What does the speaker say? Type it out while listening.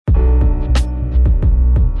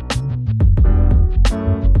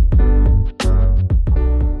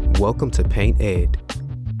Welcome to Paint Ed.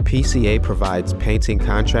 PCA provides painting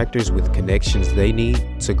contractors with connections they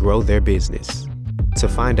need to grow their business. To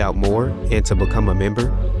find out more and to become a member,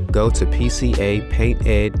 go to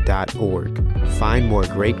pcapainted.org. Find more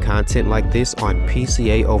great content like this on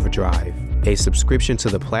PCA Overdrive. A subscription to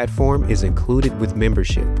the platform is included with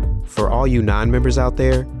membership. For all you non-members out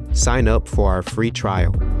there, sign up for our free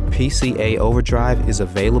trial. PCA Overdrive is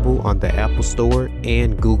available on the Apple Store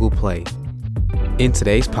and Google Play. In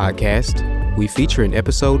today's podcast, we feature an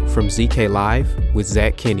episode from ZK Live with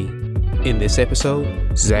Zach Kinney. In this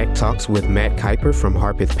episode, Zach talks with Matt Kuiper from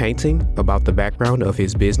Harpeth Painting about the background of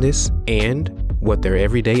his business and what their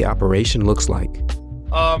everyday operation looks like.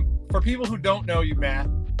 For people who don't know you, Matt,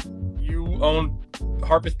 you own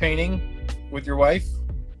Harpeth Painting with your wife,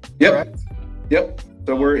 correct? Yep.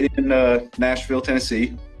 So we're in Nashville,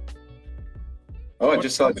 Tennessee. Oh, I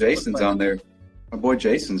just saw Jason's on there. My boy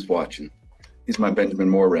Jason's watching. He's my Benjamin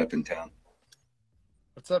Moore rep in town.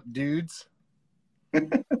 What's up, dudes?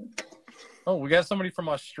 Oh, we got somebody from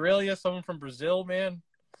Australia, someone from Brazil, man.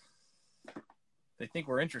 They think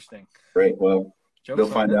we're interesting. Great. Well, they'll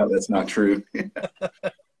find out that's not true.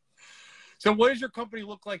 So what does your company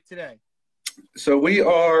look like today? So we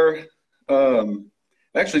are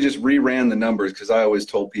actually just reran the numbers because I always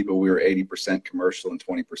told people we were 80% commercial and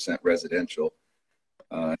 20% residential.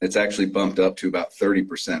 It's actually bumped up to about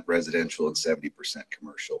 30% residential and 70%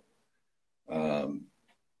 commercial.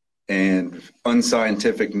 And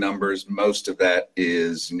unscientific numbers, most of that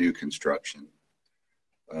is new construction.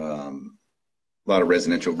 A lot of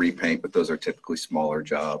residential repaint, but those are typically smaller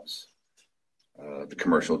jobs. The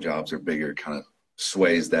commercial jobs are bigger, kind of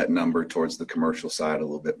sways that number towards the commercial side a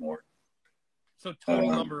little bit more. So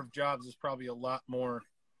total number of jobs is probably a lot more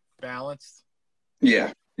balanced.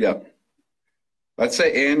 Yeah. I'd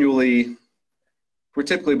say annually, we're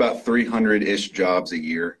typically about 300-ish jobs a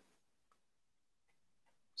year.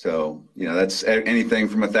 So, that's anything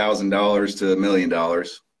from $1,000 to $1 million,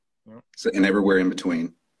 and everywhere in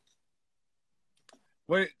between.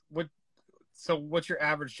 So what's your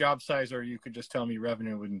average job size, or you could just tell me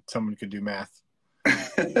revenue and someone could do math?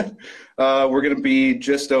 We're going to be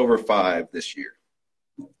just over 5 this year.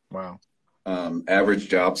 Wow. Average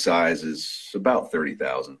job size is about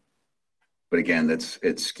 30,000. But again, it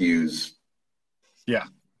skews. Yeah.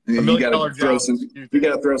 You got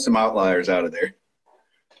to throw some outliers out of there.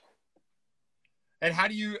 And how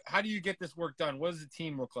do you get this work done? What does the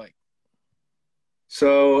team look like?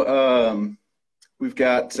 So we've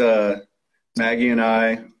got Maggie and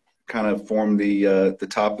I kind of formed the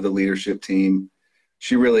top of the leadership team.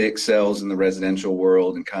 She really excels in the residential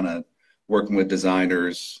world and kind of working with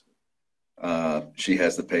designers. She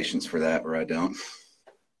has the patience for that, where I don't.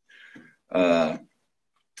 On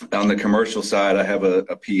the commercial side, I have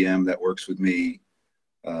a PM that works with me,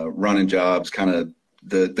 running jobs, kind of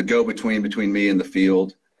the go-between between me and the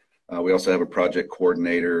field. We also have a project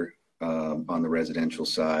coordinator on the residential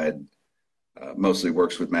side. Mostly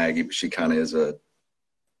works with Maggie, but she kind of is a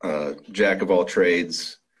jack of all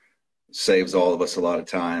trades, saves all of us a lot of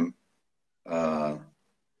time. And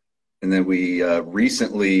then we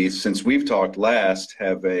recently, since we've talked last,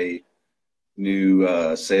 have a new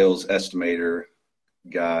sales estimator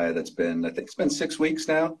guy that's been, I think it's been 6 weeks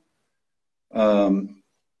now.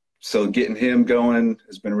 So getting him going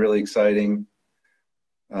has been really exciting.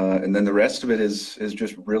 And then the rest of it is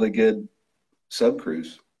just really good sub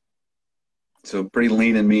crews. So pretty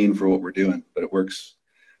lean and mean for what we're doing, but it works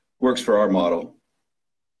for our model.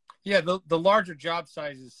 Yeah, the larger job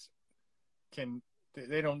sizes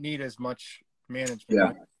they don't need as much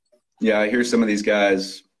management. Yeah. I hear some of these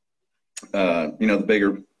guys, the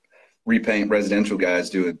bigger repaint residential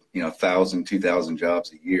guys doing 1,000, 2,000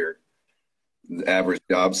 jobs a year. The average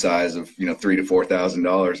job size of $3,000 to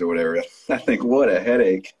 $4,000 or whatever. I think, what a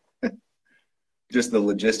headache! Just the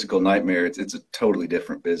logistical nightmare. It's a totally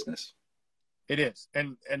different business. It is,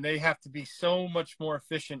 and they have to be so much more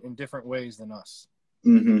efficient in different ways than us.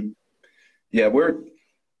 Mm-hmm. Yeah,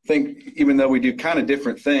 even though we do kind of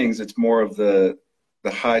different things, it's more of the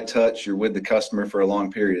high touch. You're with the customer for a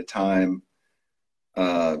long period of time.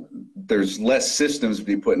 There's less systems to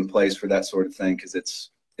be put in place for that sort of thing because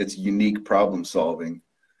it's unique problem solving.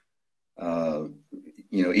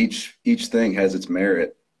 Each thing has its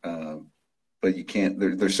merit, but you can't.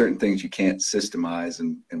 There's certain things you can't systemize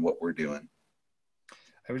in what we're doing.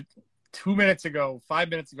 5 minutes ago,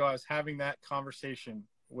 I was having that conversation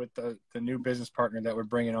with the new business partner that we're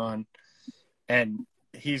bringing on, and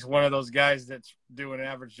he's one of those guys that's doing an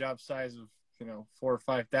average job size of 4,000 or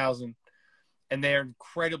 5,000, and they are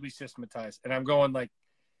incredibly systematized. And I'm going like,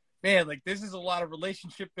 man, like this is a lot of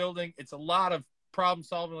relationship building. It's a lot of problem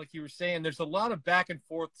solving, like you were saying. There's a lot of back and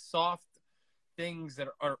forth, soft things that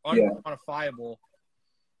are Yeah. unquantifiable,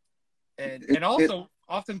 and also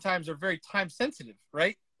oftentimes are very time sensitive,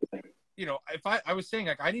 right? You know, if I was saying,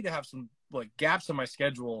 like, I need to have some like gaps in my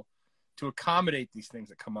schedule to accommodate these things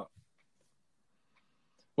that come up.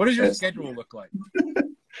 What does your schedule look like?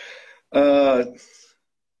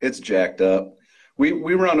 It's jacked up. We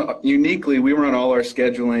run all our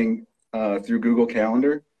scheduling through Google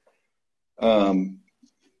Calendar,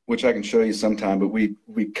 which I can show you sometime, but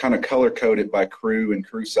we kind of color code it by crew and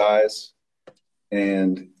crew size.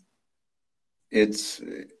 And it's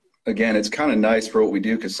kind of nice for what we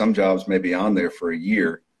do, because some jobs may be on there for a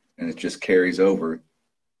year and it just carries over.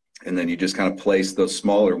 And then you just kind of place those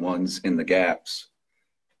smaller ones in the gaps.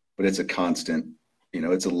 But it's a constant, you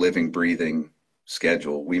know, it's a living, breathing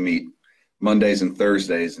schedule. We meet Mondays and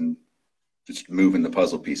Thursdays and just moving the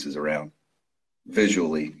puzzle pieces around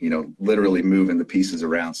visually, you know, literally moving the pieces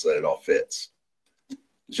around so that it all fits.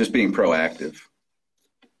 It's just being proactive.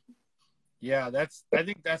 Yeah, I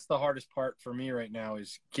think that's the hardest part for me right now,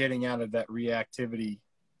 is getting out of that reactivity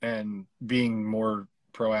and being more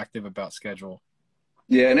proactive about schedule.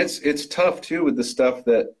 Yeah, and it's tough too with the stuff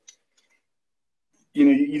that, you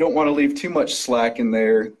know, you don't want to leave too much slack in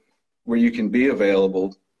there where you can be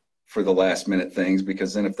available for the last minute things,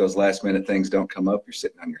 because then if those last minute things don't come up, you're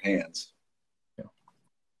sitting on your hands.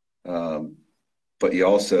 Yeah. But you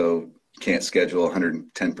also can't schedule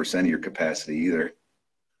 110% of your capacity either,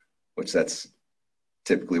 which that's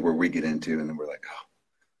typically where we get into. And then we're like, oh,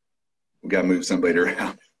 we got to move somebody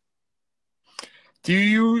around. Do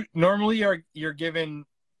you normally you're given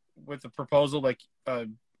with a proposal like a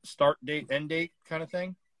start date, end date kind of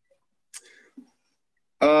thing?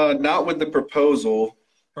 Not with the proposal.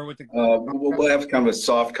 Or with the we'll have kind of a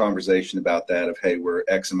soft conversation about that of, hey, we're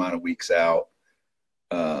X amount of weeks out,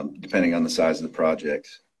 depending on the size of the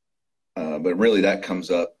project. But really that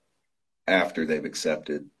comes up after they've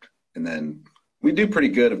accepted. And then we do pretty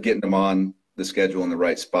good of getting them on the schedule in the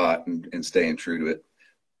right spot and staying true to it.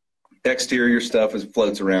 Exterior stuff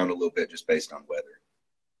floats around a little bit just based on weather.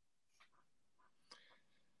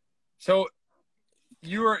 So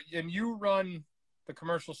you run the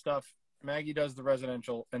commercial stuff, Maggie does the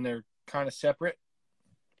residential, and they're kind of separate?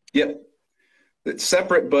 Yep. It's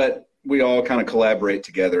separate, but we all kind of collaborate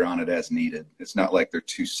together on it as needed. It's not like they're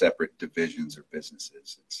two separate divisions or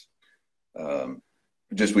businesses. It's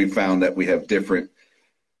just we found that we have different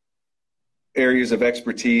areas of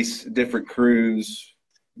expertise, different crews.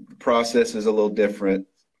 The process is a little different.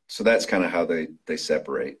 So that's kind of how they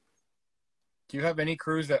separate. Do you have any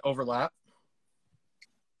crews that overlap?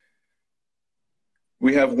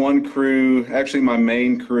 We have one crew, actually my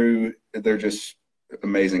main crew, they're just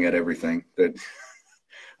amazing at everything.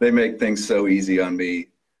 They make things so easy on me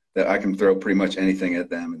that I can throw pretty much anything at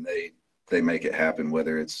them and they make it happen,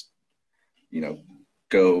 whether it's, you know,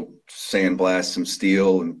 go sandblast some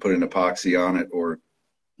steel and put an epoxy on it or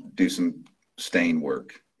do some stain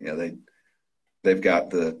work. You know, they've got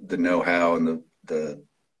the know-how and they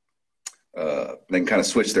can kind of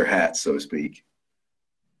switch their hats, so to speak.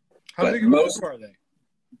 How big of a crew are they?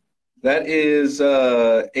 That is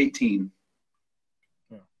 18.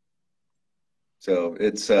 Yeah. So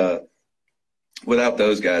it's without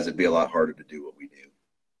those guys, it'd be a lot harder to do what we do.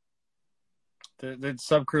 The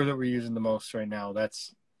sub crew that we're using the most right now,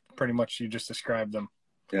 that's pretty much, you just described them.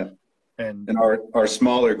 Yeah. And our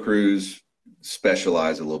smaller crews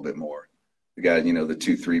specialize a little bit more. We got, you know, the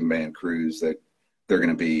 2-3 man crews that they're going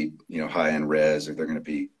to be, you know, high end res, or they're going to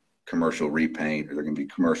be commercial repaint, or they're going to be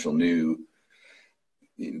commercial new.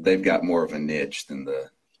 They've got more of a niche than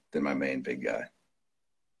my main big guy.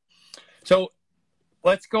 So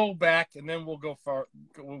let's go back, and then we'll go far.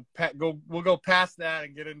 We'll go past that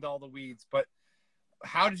and get into all the weeds. But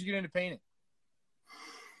how did you get into painting?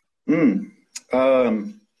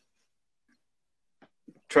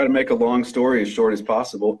 Try to make a long story as short as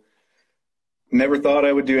possible. Never thought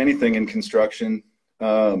I would do anything in construction.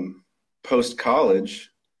 Post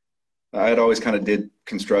college, I had always kind of did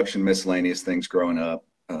construction, miscellaneous things growing up.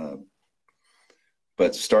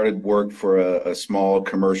 But started work for a small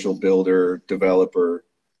commercial builder, developer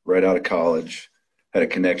right out of college. Had a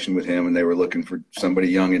connection with him, and they were looking for somebody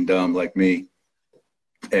young and dumb like me.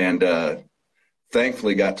 And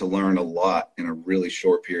thankfully got to learn a lot in a really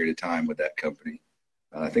short period of time with that company.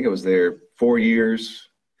 I think I was there 4 years.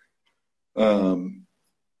 And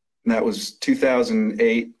that was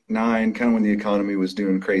 2008, 9, kind of when the economy was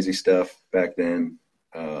doing crazy stuff back then.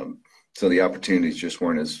 So the opportunities just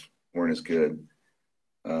weren't as good.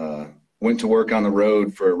 Went to work on the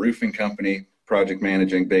road for a roofing company, project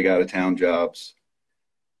managing big out of town jobs.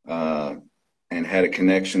 and had a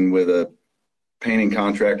connection with a painting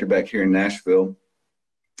contractor back here in Nashville.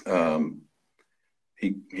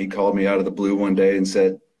 He called me out of the blue one day and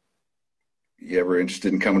said, "You ever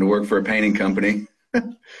interested in coming to work for a painting company?"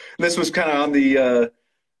 This was kind of on the,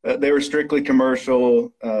 they were strictly commercial,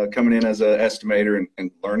 coming in as an estimator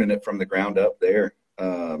and learning it from the ground up there.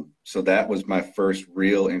 So that was my first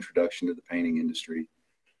real introduction to the painting industry.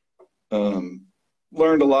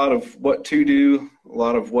 Learned a lot of what to do, a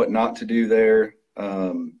lot of what not to do there.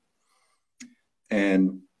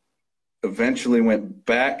 And eventually went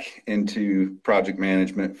back into project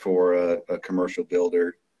management for a commercial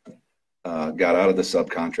builder. Got out of the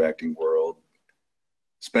subcontracting world,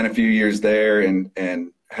 spent a few years there, and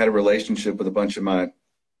had a relationship with a bunch of my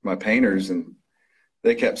painters, and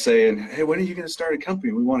they kept saying, "Hey, when are you going to start a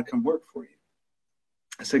company? We want to come work for you."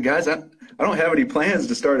 I said, "Guys, I don't have any plans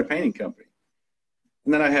to start a painting company."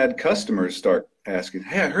 And then I had customers start asking,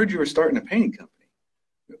 "Hey, I heard you were starting a painting company.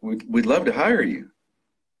 We'd love to hire you."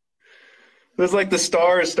 It was like the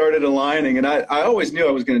stars started aligning, and I always knew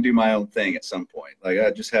I was going to do my own thing at some point. Like,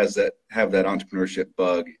 I just have that entrepreneurship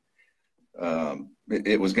bug.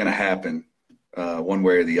 It was going to happen one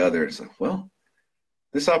way or the other. It's like, well,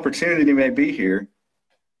 this opportunity may be here.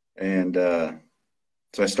 And so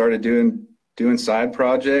I started doing side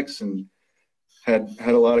projects, and had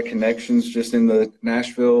a lot of connections just in the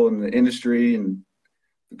Nashville and the industry and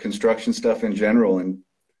the construction stuff in general. And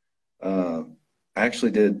I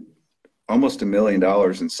actually did almost $1 million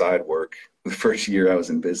in side work the first year I was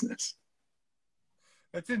in business.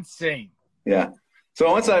 That's insane. Yeah. So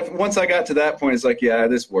once I got to that point, it's like, yeah,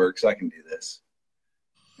 this works. I can do this.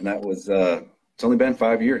 And that was, it's only been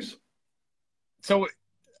 5 years. So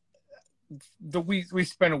we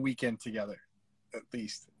spent a weekend together, at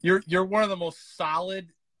least. You're one of the most solid,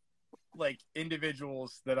 like,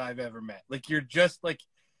 individuals that I've ever met. Like, you're just like,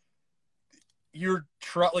 you're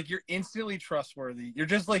instantly trustworthy. You're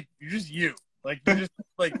just you. Like, you're just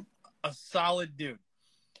like a solid dude.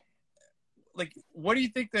 Like, what do you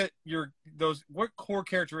think that what core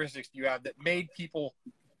characteristics do you have that made people,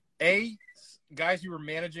 guys you were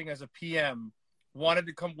managing as a PM, wanted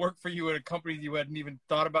to come work for you at a company you hadn't even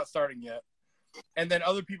thought about starting yet? And then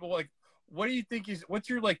other people, like, what do you think what's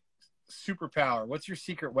your, like, superpower? What's your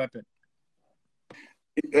secret weapon?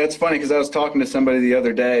 That's funny, because I was talking to somebody the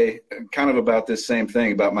other day kind of about this same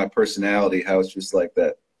thing, about my personality, how it's just like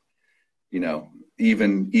that,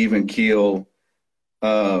 even keel.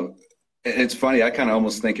 It's funny. I kind of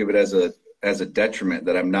almost think of it as a detriment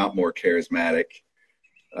that I'm not more charismatic.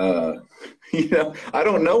 I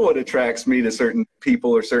don't know what attracts me to certain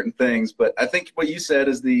people or certain things, but I think what you said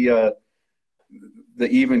is the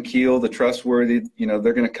even keel, the trustworthy.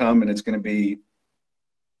 They're going to come, and it's going to be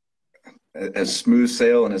as smooth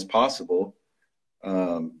sailing as possible.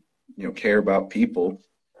 Care about people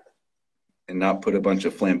and not put a bunch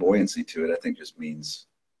of flamboyancy to it, I think just means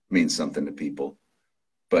something to people.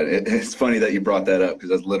 But it's funny that you brought that up, because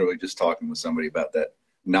I was literally just talking with somebody about that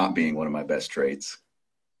not being one of my best traits.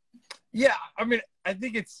 Yeah. I mean, I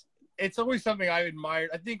think it's always something I admired.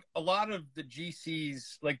 I think a lot of the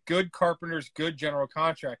GCs, like good carpenters, good general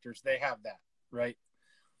contractors, they have that, right?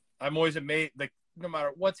 I'm always amazed, like, no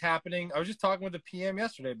matter what's happening. I was just talking with the PM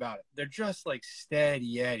yesterday about it. They're just like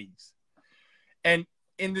steady eddies. And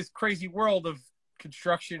in this crazy world of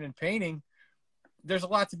construction and painting, there's a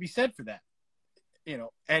lot to be said for that.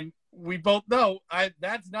 And we both know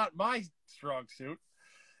that's not my strong suit.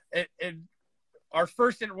 And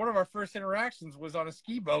one of our first interactions was on a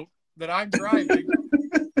ski boat that I'm driving,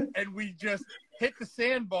 and we just hit the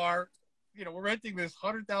sandbar. We're renting this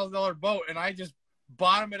 $100,000 boat, and I just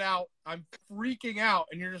bottom it out. I'm freaking out,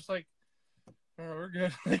 and you're just like, "Oh, we're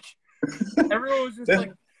good." Like, everyone was just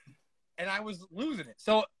like, and I was losing it.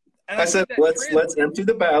 So I said, let's empty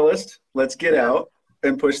the ballast, let's get out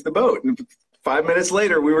and push the boat. And 5 minutes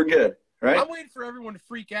later, we were good, right? I'm waiting for everyone to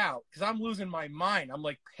freak out, because I'm losing my mind. I'm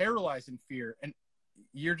like paralyzed in fear, and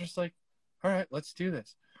you're just like, "All right, let's do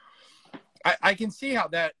this." I can see how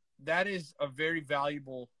that is a very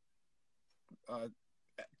valuable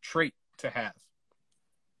trait to have.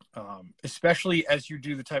 Especially as you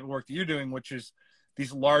do the type of work that you're doing, which is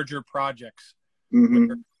these larger projects.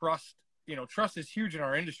 Mm-hmm. Trust is huge in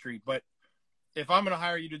our industry, but if I'm going to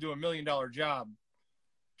hire you to do $1 million job,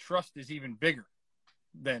 trust is even bigger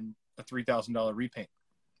than a $3,000 repaint.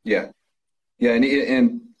 Yeah.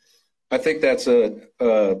 And I think that's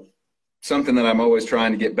something that I'm always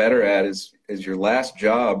trying to get better at is your last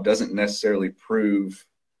job doesn't necessarily prove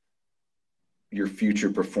your future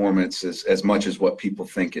performance as much as what people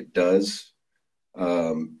think it does.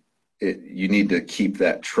 You need to keep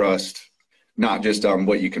that trust not just on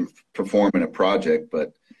what you can perform in a project,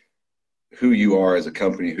 but who you are as a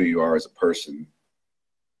company, who you are as a person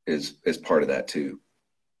is part of that too.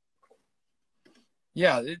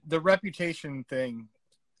 Yeah, the reputation thing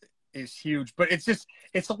is huge, but it's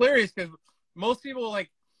hilarious because most people like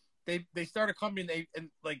they start a company and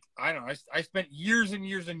like, I don't know, I spent years and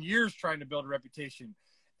years and years trying to build a reputation,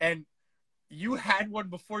 and you had one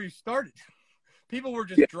before you started. People were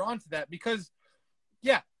just drawn to that because,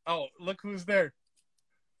 oh, look who's there.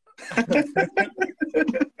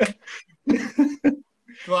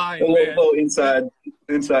 Flying, a little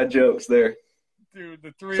inside jokes there. Dude,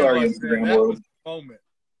 the three Sorry, of us, man, Instagram that world. was the moment.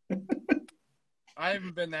 I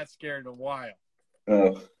haven't been that scared in a while.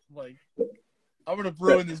 Oh. Like, I'm going to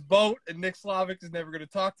ruin this boat, and Nick Slavik is never going to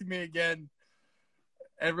talk to me again.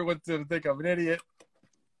 Everyone's going to think I'm an idiot.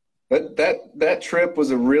 But that trip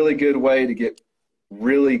was a really good way to get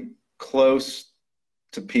really close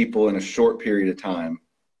to people in a short period of time,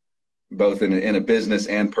 both in a business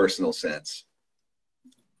and personal sense.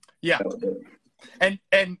 Yeah. And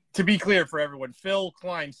to be clear for everyone, Phil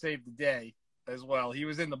Klein saved the day as well. He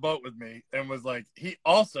was in the boat with me and was like, he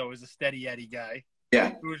also is a steady Eddie guy.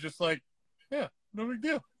 Yeah. Who was just like, yeah, no big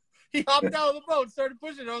deal. He hopped out of the boat and started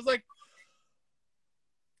pushing. I was like,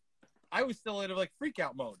 I was still in like freak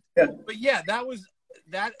out mode. Yeah. But yeah,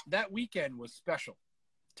 that weekend was special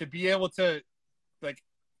to be able to like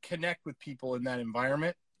connect with people in that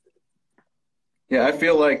environment. Yeah, I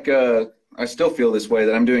feel like I still feel this way,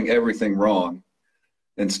 that I'm doing everything wrong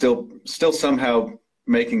and still somehow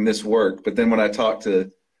making this work. But then when I talk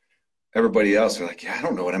to everybody else, they're like, yeah, I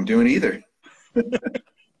don't know what I'm doing either.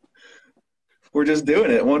 We're just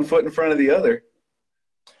doing it one foot in front of the other.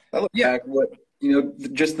 I look back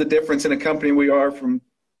just the difference in a company we are from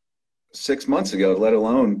 6 months ago, let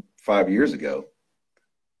alone 5 years ago.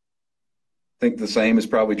 I think the same is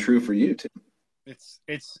probably true for you too.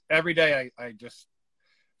 It's every day. I just,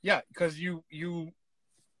 because you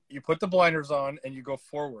put the blinders on and you go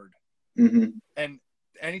forward. Mm-hmm. And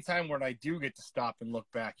anytime when I do get to stop and look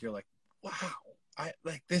back, you're like, wow,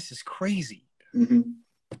 this is crazy. Mm-hmm.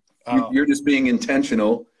 You're just being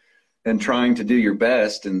intentional and trying to do your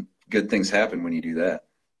best, and good things happen when you do that.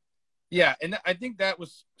 Yeah. And I think that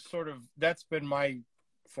was that's been my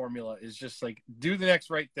formula, is just like, do the next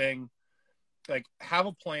right thing, like have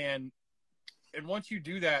a plan. And once you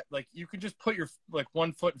do that, like you can just put your like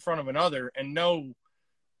one foot in front of another and know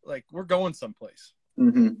like we're going someplace.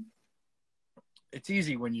 Mm-hmm. It's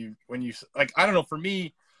easy when you like, I don't know, for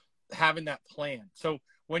me, having that plan. So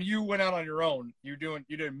when you went out on your own, you did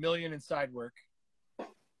 $1 million in side work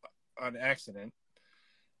on accident.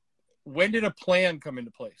 When did a plan come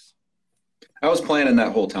into place? I was planning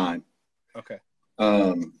that whole time. Okay.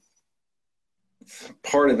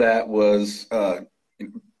 Part of that was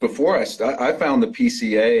before I found the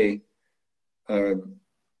PCA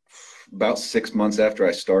about 6 months after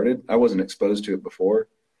I started. I wasn't exposed to it before.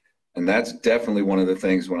 And that's definitely one of the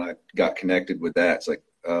things when I got connected with that. It's like,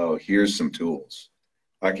 oh, here's some tools.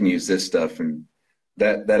 I can use this stuff. And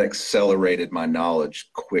that accelerated my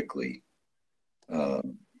knowledge quickly.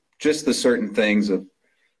 Just the certain things of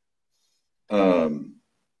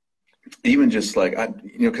even just like,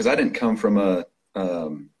 because I didn't come from a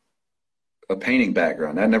painting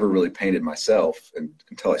background. I never really painted myself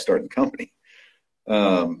until I started the company.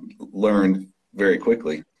 Learned very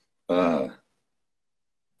quickly. But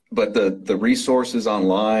the resources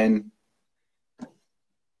online,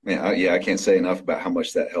 man, I can't say enough about how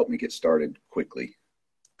much that helped me get started quickly.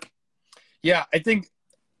 Yeah, I think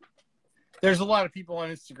there's a lot of people on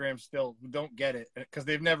Instagram still who don't get it because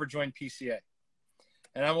they've never joined PCA.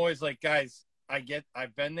 And I'm always like, guys,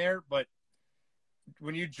 I've been there, but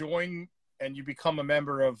when you join and you become a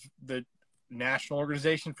member of the National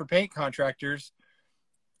Organization for Paint Contractors,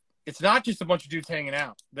 it's not just a bunch of dudes hanging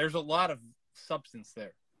out. There's a lot of substance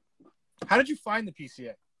there. How did you find the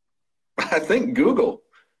PCA? I think Google.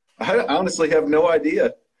 I honestly have no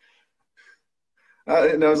idea.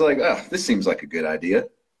 And I was like, this seems like a good idea.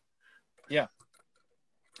 Yeah.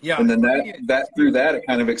 Yeah. And then through that, it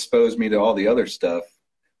kind of exposed me to all the other stuff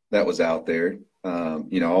that was out there.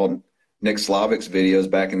 All Nick Slavik's videos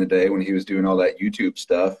back in the day when he was doing all that YouTube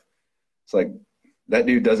stuff. It's like, that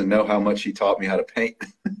dude doesn't know how much he taught me how to paint.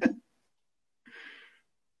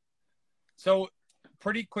 So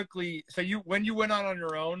pretty quickly, when you went out on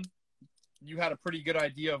your own, you had a pretty good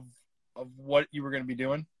idea of what you were going to be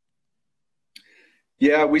doing?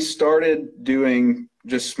 Yeah, we started doing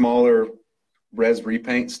just smaller res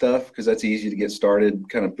repaint stuff because that's easy to get started,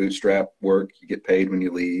 kind of bootstrap work. You get paid when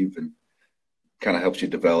you leave and kind of helps you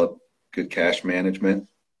develop good cash management.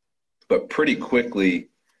 But pretty quickly,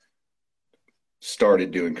 started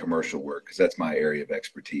doing commercial work because that's my area of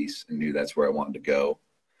expertise, and knew that's where I wanted to go.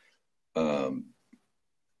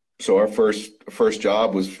 So our first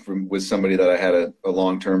job was with somebody that I had a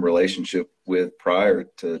long-term relationship with prior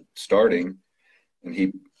to starting, and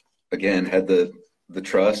he again had the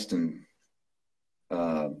trust, and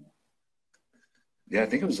I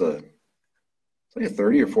think it was like a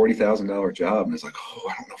 $30,000 or $40,000 job, and it's like, oh,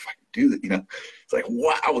 I don't know if I can do that. It's like,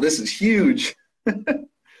 wow, this is huge. And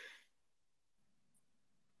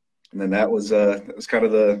then that was kind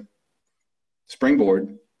of the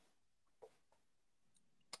springboard.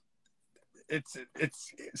 It's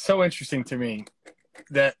so interesting to me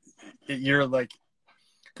that you're like,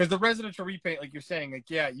 because the residential repaint, like you're saying, like,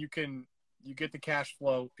 yeah, you get the cash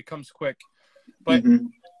flow, it comes quick, but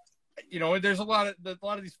there's a lot of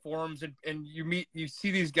these forums, and you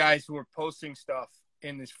see these guys who are posting stuff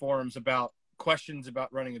in these forums about questions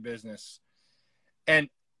about running a business, and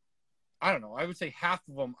I don't know, I would say half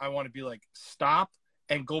of them I want to be like, stop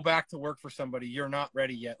and go back to work for somebody. You're not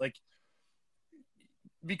ready yet. Like,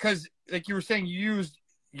 because like you were saying, you used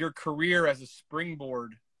your career as a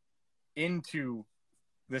springboard into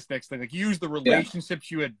this next thing. Like, you used the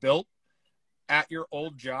relationships you had built at your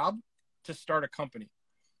old job to start a company.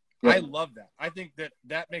 Yeah. I love that. I think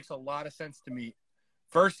that makes a lot of sense to me,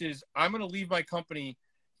 versus I'm going to leave my company,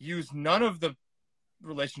 use none of the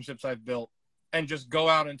relationships I've built, and just go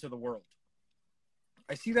out into the world.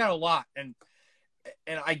 I see that a lot. And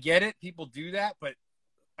I get it. People do that, but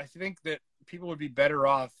I think that people would be better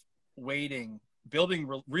off waiting,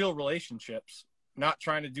 building real relationships, not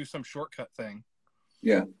trying to do some shortcut thing.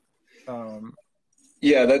 Yeah.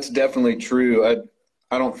 Yeah, that's definitely true.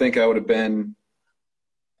 I don't think I would have been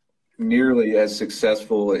nearly as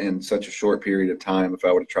successful in such a short period of time if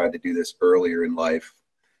I would have tried to do this earlier in life,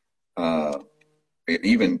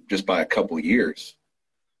 even just by a couple of years.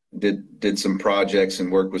 Did some projects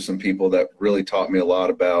and worked with some people that really taught me a lot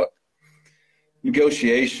about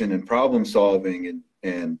negotiation and problem solving,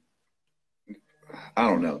 and I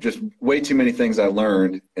don't know, just way too many things I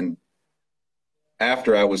learned. And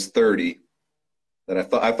after I was 30, that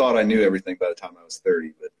I thought I knew everything by the time I was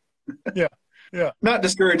 30, but yeah. Not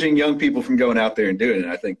discouraging young people from going out there and doing it.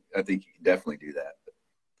 I think you can definitely do that.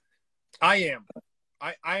 I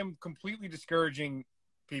am completely discouraging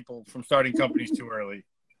people from starting companies too early.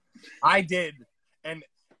 I did.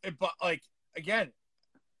 But like, again,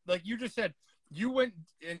 like you just said, you went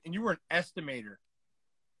and you were an estimator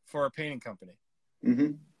for a painting company.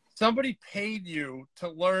 Mm-hmm. Somebody paid you to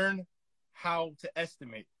learn how to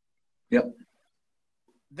estimate. Yep.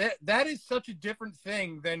 That is such a different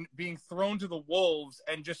thing than being thrown to the wolves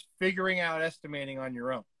and just figuring out estimating on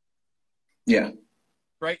your own. Yeah.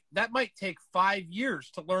 Right? That might take 5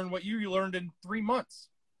 years to learn what you learned in 3 months.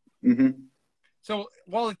 Mm-hmm. So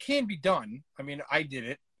while it can be done, I mean, I did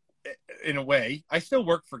it in a way. I still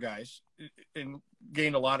work for guys and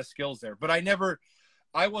gained a lot of skills there, but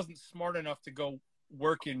I wasn't smart enough to go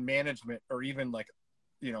work in management or even like,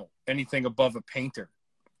 anything above a painter.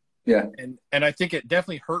 Yeah. And I think it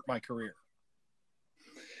definitely hurt my career.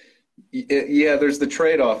 Yeah. There's the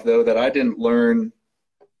trade-off though, that I didn't learn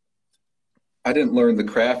the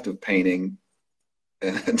craft of painting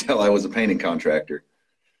until I was a painting contractor.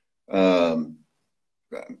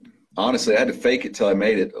 Honestly, I had to fake it till I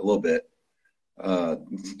made it a little bit.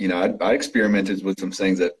 I experimented with some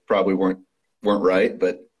things that probably weren't right,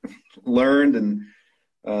 but learned, and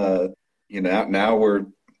now we're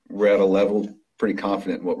at a level pretty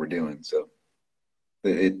confident in what we're doing. So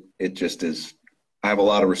it just is. I have a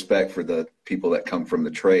lot of respect for the people that come from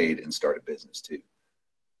the trade and start a business too.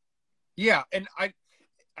 Yeah, and I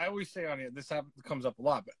always say on it, this comes up a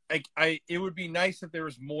lot, but it would be nice if there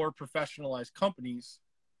was more professionalized companies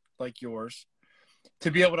like yours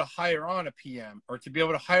to be able to hire on a PM or to be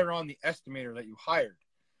able to hire on the estimator that you hired.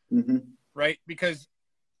 Mm-hmm. Right? Because,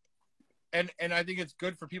 and I think it's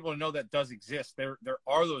good for people to know that does exist. There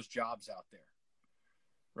are those jobs out there,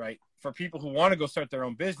 right? For people who want to go start their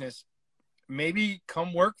own business, maybe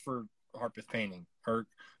come work for Harpeth Painting, or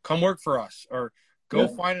come work for us, or go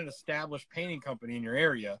find an established painting company in your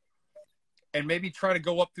area and maybe try to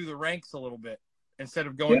go up through the ranks a little bit instead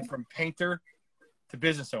of going from painter to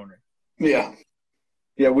business owner. Yeah.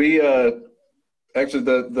 Yeah. We,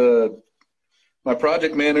 actually my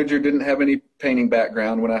project manager didn't have any painting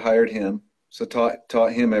background when I hired him. So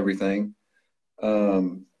taught him everything.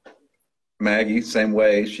 Maggie, same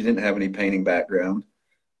way. She didn't have any painting background.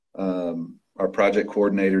 Our project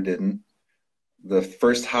coordinator didn't. The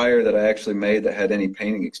first hire that I actually made that had any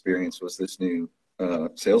painting experience was this new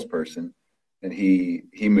salesperson, and he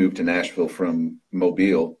moved to Nashville from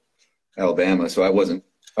Mobile, Alabama. So I wasn't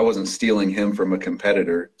I wasn't stealing him from a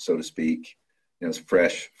competitor, so to speak. You know, it's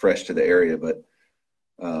fresh to the area, but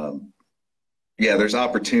yeah, there's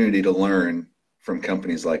opportunity to learn from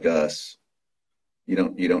companies like us. You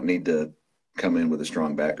don't need to come in with a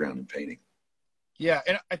strong background in painting. Yeah,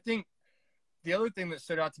 and I think the other thing that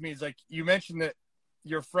stood out to me is, like, you mentioned that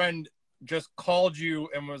your friend just called you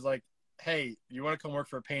and was like, hey, you want to come work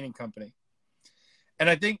for a painting company? And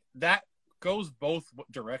I think that goes both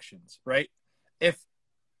directions, right? If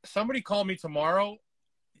somebody called me tomorrow,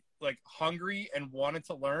 like hungry and wanted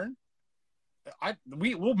to learn,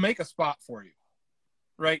 we'll make a spot for you,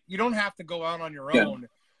 right? You don't have to go out on your own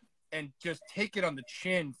and just take it on the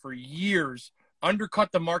chin for years,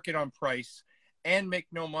 undercut the market on price, and make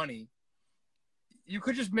no money. You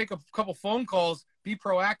could just make a couple phone calls, be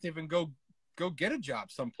proactive, and go get a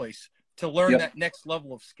job someplace to learn that next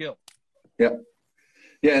level of skill. Yep.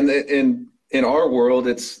 Yeah, and in our world,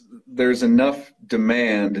 there's enough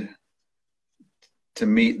demand to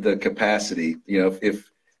meet the capacity. You know,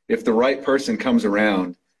 if the right person comes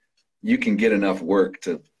around, you can get enough work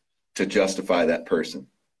to justify that person.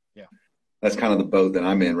 Yeah, that's kind of the boat that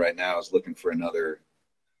I'm in right now, is looking for another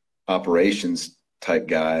operations type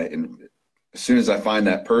guy, and as soon as I find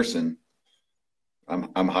that person,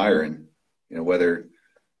 I'm hiring. You know, whether,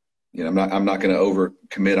 you know, I'm not going to over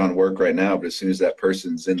commit on work right now, but as soon as that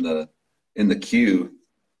person's in the queue,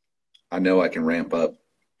 I know I can ramp up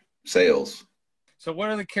sales. So what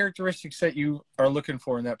are the characteristics that you are looking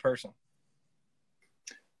for in that person?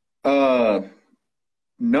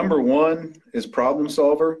 Number one is problem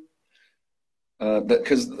solver.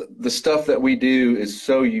 Because the stuff that we do is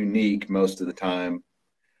so unique most of the time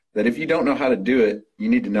that if you don't know how to do it, you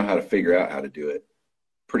need to know how to figure out how to do it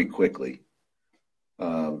pretty quickly.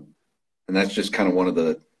 And that's just kind of one of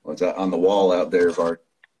the, what's on the wall out there of our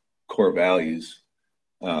core values.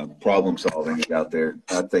 Problem solving is out there.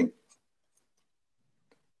 I think,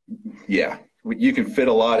 yeah, you can fit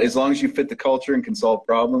a lot. As long as you fit the culture and can solve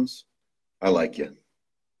problems, I like you.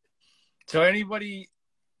 So anybody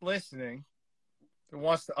listening who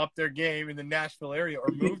wants to up their game in the Nashville area or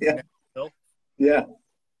move to Nashville,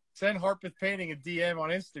 send Harpeth Painting a DM on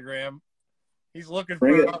Instagram. He's looking for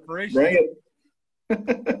an operation. Bring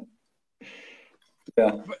it.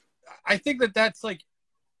 Yeah. But I think that's like,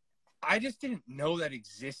 I just didn't know that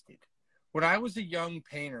existed. When I was a young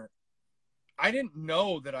painter, I didn't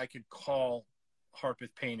know that I could call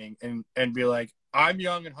Harpeth Painting and be like, I'm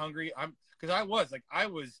young and hungry. Because I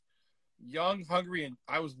was young, hungry, and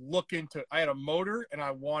I was I had a motor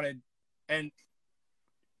and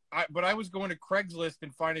but I was going to Craigslist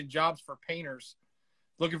and finding jobs for painters,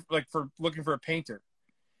 looking for a painter.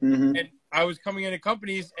 Mm-hmm. And I was coming into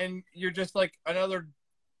companies, and you're just like another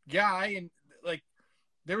guy, and like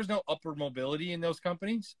there was no upward mobility in those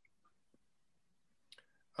companies.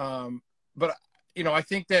 But you know, I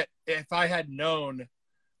think that if I had known,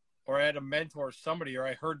 or I had a mentor, somebody, or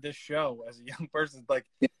I heard this show as a young person, like,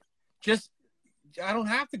 I don't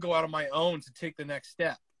have to go out on my own to take the next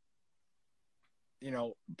step. You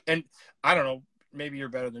know, and I don't know, maybe you're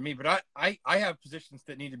better than me, but I have positions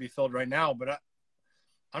that need to be filled right now, but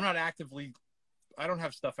I'm not actively, I don't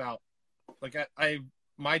have stuff out. Like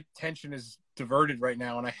my attention is diverted right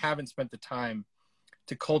now, and I haven't spent the time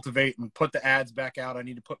to cultivate and put the ads back out. I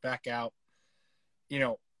need to put back out, you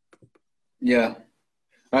know. Yeah.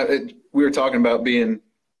 We were talking about being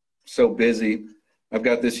so busy. I've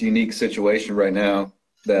got this unique situation right now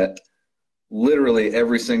that literally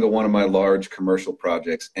every single one of my large commercial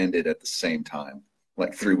projects ended at the same time,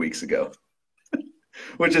 like 3 weeks ago,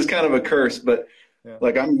 which is kind of a curse, but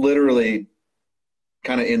like I'm literally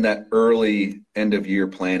kind of in that early end of year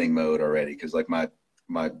planning mode already. Cause like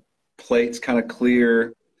my plate's kind of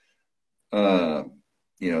clear. You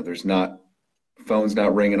know, phone's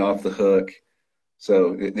not ringing off the hook.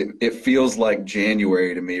 So it feels like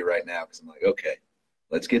January to me right now. Cause I'm like, okay,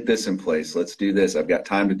 let's get this in place. Let's do this. I've got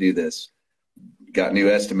time to do this. Got new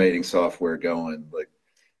estimating software going. Like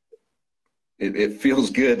it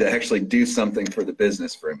feels good to actually do something for the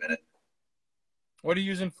business for a minute. What are you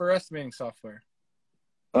using for estimating software?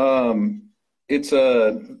 It's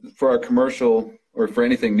for our commercial or for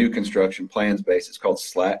anything new construction, plans based. It's called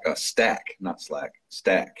Stack, not Slack.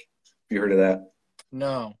 Stack. Have you heard of that?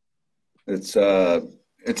 No. It's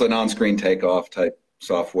an on-screen takeoff type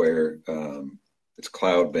software. It's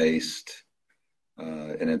cloud based,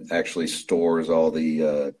 and it actually stores all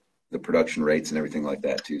the production rates and everything like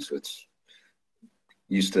that too. So it's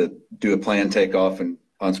used to do a plan takeoff and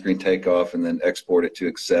on-screen takeoff, and then export it to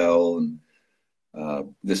Excel, and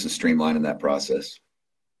this is streamlining that process.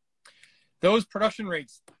 Those production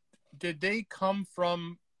rates, did they come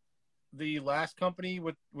from the last company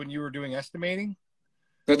when you were doing estimating?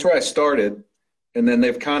 That's where I started, and then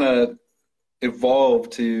they've kind of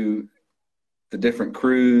evolved to the different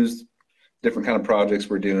crews, different kind of projects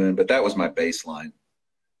we're doing. But that was my baseline.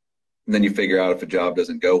 And then you figure out if a job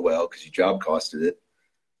doesn't go well because you job costed it.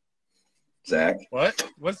 Zach. What?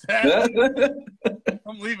 What's that?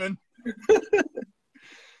 I'm leaving.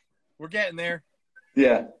 We're getting there.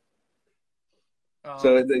 Yeah.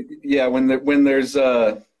 So when there's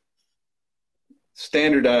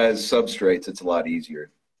standardized substrates, it's a lot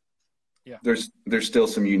easier. Yeah. There's still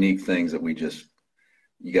some unique things that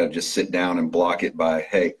you got to just sit down and block it by,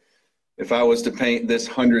 hey, if I was to paint this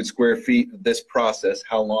 100 square feet, this process,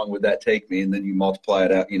 how long would that take me? And then you multiply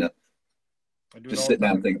it out, just sit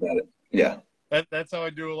down and think about it. Yeah. That's how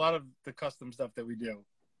I do a lot of the custom stuff that we do.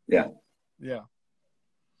 Yeah. Yeah.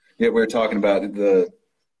 Yeah. We were talking about the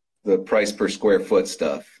price per square foot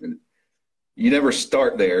stuff. And you never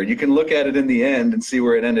start there. You can look at it in the end and see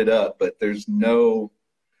where it ended up, but you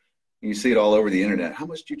see it all over the internet. How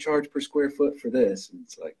much do you charge per square foot for this? And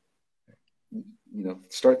it's like,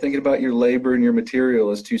 start thinking about your labor and your material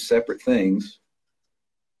as two separate things,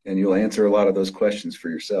 and you'll answer a lot of those questions for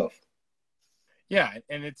yourself. Yeah,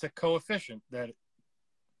 and it's a coefficient that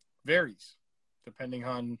varies depending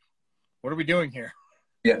on what are we doing here.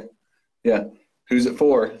 Yeah, yeah. Who's it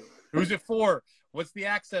for? Who's it for? What's the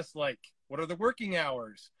access like? What are the working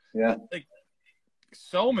hours? Yeah, like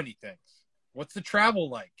so many things. What's the travel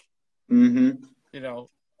like? Mm-hmm.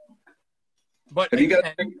 But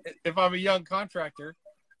if I'm a young contractor,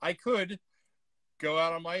 I could go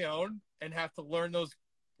out on my own and have to learn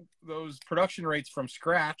those production rates from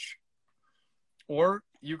scratch, or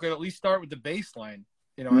you could at least start with the baseline.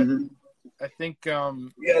 Mm-hmm. I think.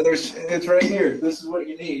 It's right here. This is what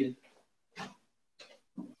you need.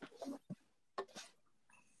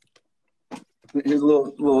 Here's a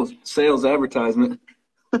little sales advertisement.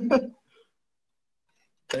 There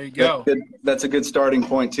you go. That's a good starting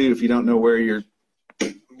point too. If you don't know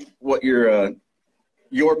what your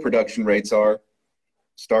production rates are,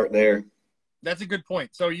 start there. That's a good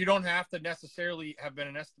point. So you don't have to necessarily have been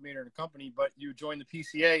an estimator in a company, but you join the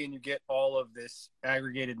PCA and you get all of this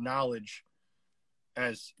aggregated knowledge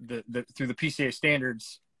as through the PCA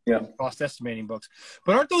standards. Yeah. Cost estimating books.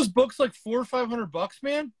 But aren't those books like $400 or $500,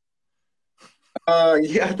 man?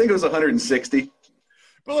 Yeah, I think it was 160.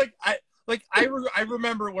 But I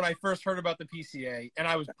remember when I first heard about the PCA, and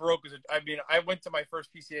I was broke I went to my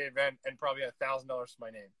first PCA event and probably had $1,000 to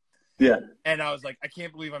my name. Yeah. And I was like, I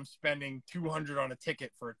can't believe I'm spending $200 on a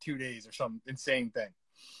ticket for 2 days or some insane thing.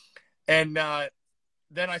 And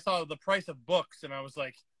then I saw the price of books, and I was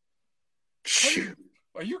like,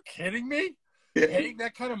 are you kidding me? Yeah. Paying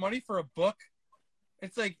that kind of money for a book?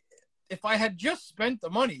 It's like, if I had just spent the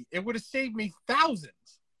money, it would have saved me thousands.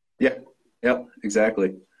 Yeah. Yep.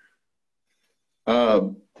 Exactly.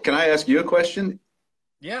 Can I ask you a question?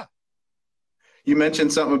 Yeah. You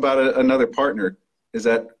mentioned something about another partner. Is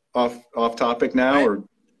that off topic now, or?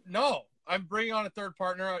 No, I'm bringing on a third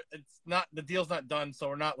partner. The deal's not done,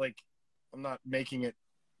 so I'm not making it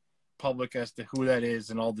public as to who that is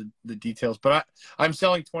and all the details. But I'm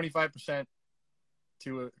selling 25%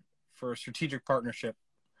 for a strategic partnership,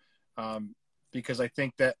 because I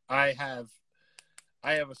think that I have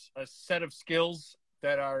a set of skills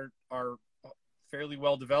that are fairly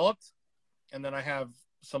well developed, and then I have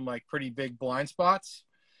some pretty big blind spots,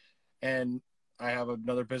 and I have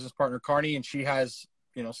another business partner, Carney, and she has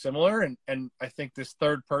similar, and I think this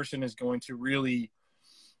third person is going to really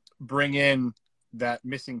bring in that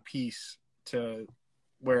missing piece to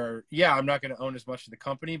where, I'm not going to own as much of the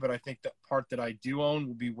company, but I think the part that I do own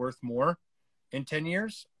will be worth more in 10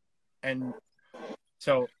 years. And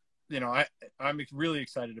so, I'm really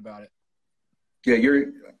excited about it. Yeah,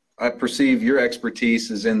 I perceive your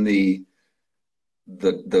expertise is in the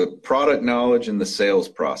product knowledge and the sales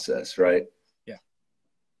process, right? Yeah.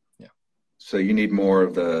 Yeah. So you need more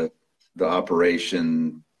of the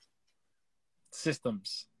operation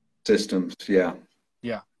systems. Yeah.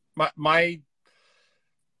 Yeah. My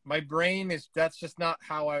brain that's just not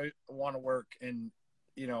how I want to work. And,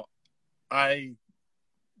 I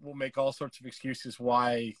will make all sorts of excuses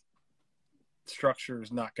why structure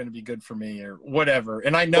is not going to be good for me or whatever.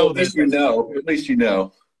 And I know at least you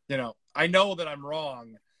know, I know that I'm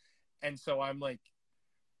wrong. And so I'm like,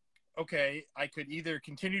 okay, I could either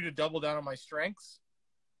continue to double down on my strengths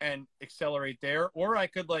and accelerate there, or I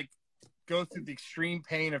could go through the extreme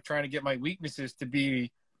pain of trying to get my weaknesses to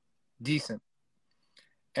be decent.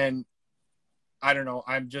 And I don't know,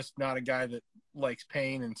 I'm just not a guy that likes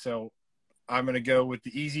pain. And so I'm going to go with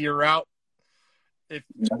the easier route.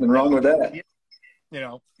 Nothing wrong with that.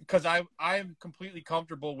 because I'm completely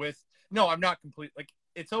comfortable with, no, I'm not complete. Like,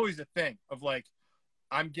 it's always a thing of like,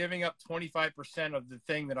 I'm giving up 25% of the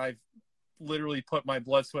thing that I've literally put my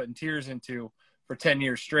blood, sweat, and tears into for 10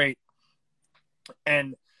 years straight.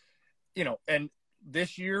 And, and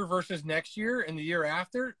this year versus next year and the year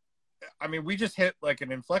after, I mean, we just hit like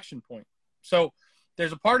an inflection point. So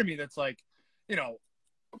there's a part of me that's like,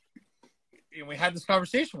 we had this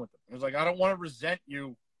conversation with them. It was like, I don't want to resent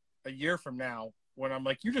you a year from now when I'm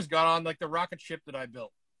like, you just got on like the rocket ship that I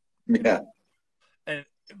built. Yeah.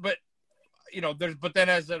 But then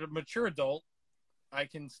as a mature adult, I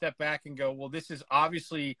can step back and go, well, this is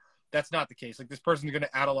obviously, that's not the case. Like, this person's going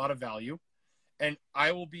to add a lot of value, and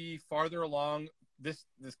I will be farther along. This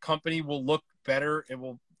company will look better.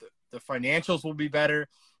 The financials will be better.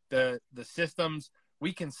 The systems,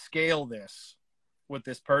 we can scale this with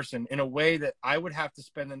this person in a way that I would have to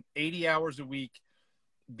spend 80 hours a week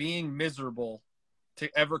being miserable to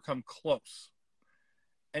ever come close.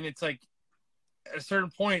 And it's like, at a certain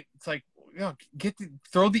point, it's like,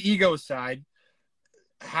 throw the ego aside,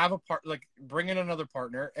 have bring in another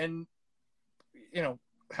partner, and,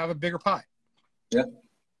 have a bigger pie. Yeah,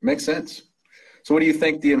 makes sense. So what do you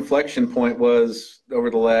think the inflection point was over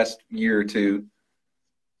the last year or two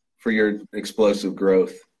for your explosive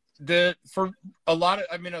growth? For a lot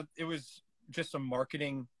of, it was just a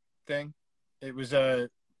marketing thing. It was a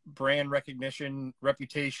brand recognition,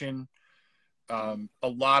 reputation, a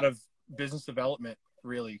lot of business development,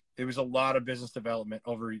 really. It was a lot of business development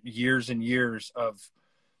over years and years of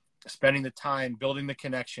spending the time, building the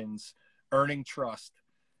connections, earning trust.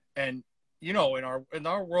 And, in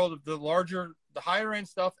our world of the higher end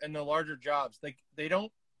stuff and the larger jobs, like they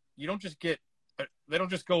don't just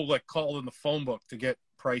go like call in the phone book to get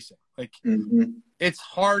pricing. Like It's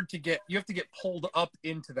hard to you have to get pulled up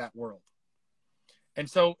into that world. And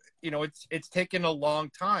so, it's taken a long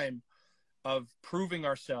time of proving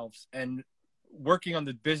ourselves and working on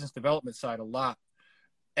the business development side a lot.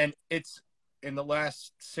 And it's in the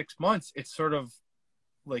last 6 months, it's sort of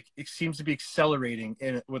like, it seems to be accelerating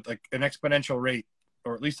with like an exponential rate,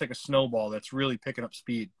 or at least like a snowball that's really picking up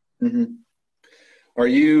speed. Mm-hmm. Are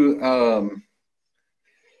you,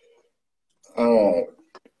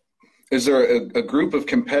 is there a group of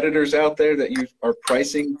competitors out there that you are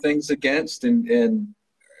pricing things against,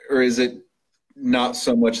 or is it not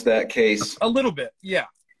so much that case? A little bit. Yeah.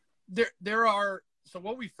 There are. So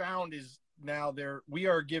what we found is now we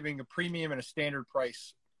are giving a premium and a standard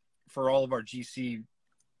price for all of our GC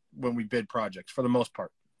when we bid projects, for the most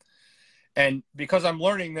part. And because I'm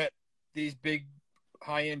learning that these big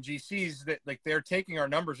high-end GCs, that like they're taking our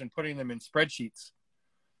numbers and putting them in spreadsheets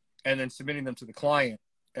and then submitting them to the client.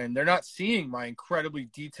 And they're not seeing my incredibly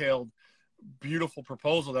detailed, beautiful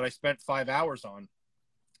proposal that I spent 5 hours on.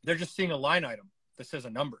 They're just seeing a line item that says a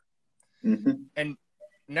number. Mm-hmm. And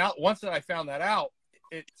now, once that I found that out,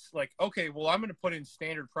 it's like, okay, well, I'm going to put in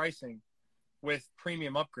standard pricing with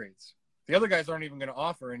premium upgrades. The other guys aren't even going to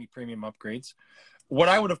offer any premium upgrades. What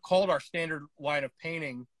I would have called our standard line of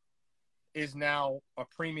painting is now a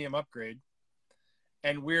premium upgrade.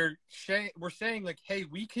 And we're saying like, hey,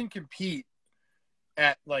 we can compete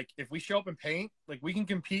at, like, if we show up and paint, like we can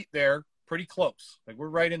compete there pretty close. Like we're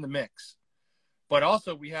right in the mix. But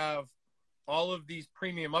also we have all of these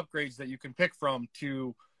premium upgrades that you can pick from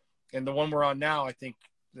and the one we're on now, I think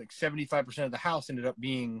like 75% of the house ended up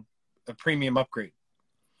being a premium upgrade.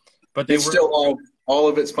 But it's still all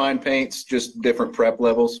of its fine paints, just different prep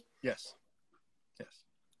levels. Yes.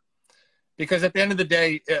 Because at the end of the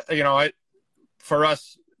day, for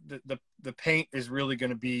us, the paint is really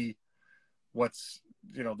going to be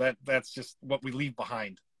that's just what we leave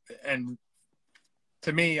behind. And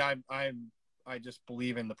to me, I just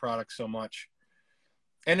believe in the product so much.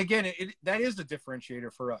 And again, that is a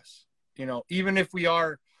differentiator for us. Even if we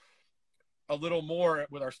are a little more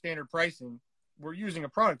with our standard pricing, we're using a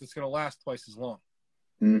product that's going to last twice as long.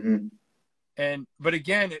 Mm-hmm. But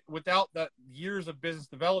again, without that years of business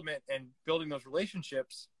development and building those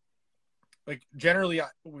relationships, like generally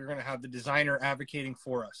we're going to have the designer advocating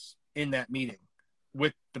for us in that meeting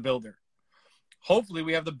with the builder. Hopefully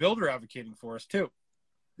we have the builder advocating for us too.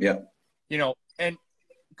 Yeah. And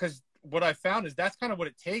because what I found is that's kind of what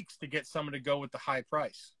it takes to get someone to go with the high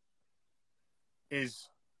price is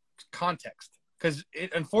context. Because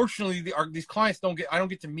unfortunately, these clients I don't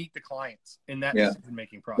get to meet the clients in that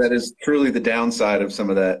decision-making process. That is truly the downside of some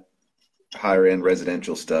of that higher end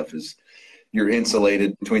residential stuff is you're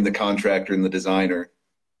insulated between the contractor and the designer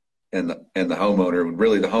and the homeowner.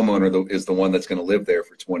 Really, the homeowner is the one that's going to live there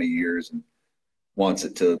for 20 years and wants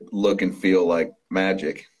it to look and feel like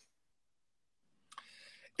magic.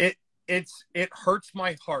 it hurts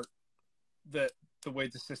my heart that the way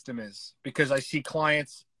the system is, because I see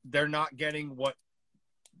clients, they're not getting what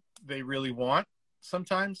they really want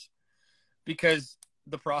sometimes, because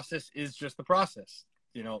the process is just the process.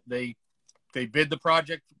 You know, they bid the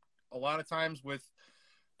project a lot of times with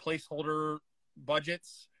placeholder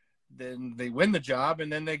budgets, then they win the job,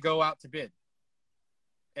 and then they go out to bid.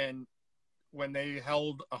 And when they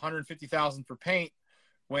held $150,000 for paint,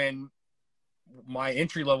 when my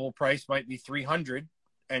entry level price might be $300,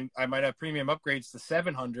 and I might have premium upgrades to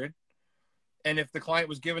 $700, and if the client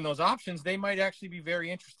was given those options, they might actually be very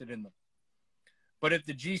interested in them. But if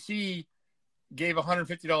the GC gave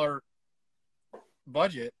 $150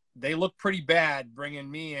 budget, they look pretty bad bringing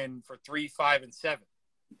me in for 3, 5, and 7.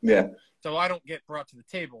 Yeah. So I don't get brought to the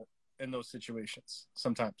table in those situations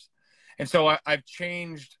sometimes. And so I've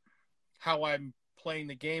changed how I'm playing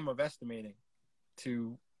the game of estimating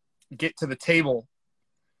to get to the table.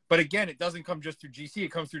 But again, it doesn't come just through GC.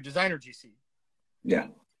 It comes through designer GC. Yeah.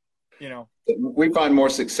 You know, we find more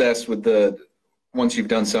success with once you've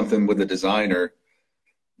done something with a designer,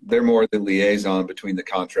 they're more the liaison between the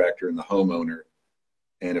contractor and the homeowner.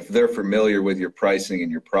 And if they're familiar with your pricing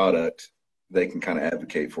and your product, they can kind of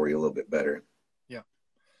advocate for you a little bit better. Yeah.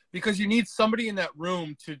 Because you need somebody in that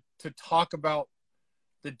room to talk about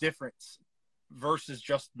the difference versus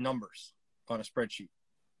just numbers on a spreadsheet.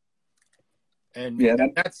 And yeah,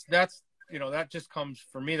 that's, you know, that just comes,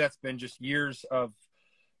 for me, that's been just years of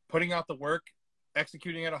putting out the work,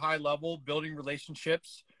 executing at a high level, building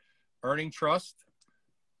relationships, earning trust.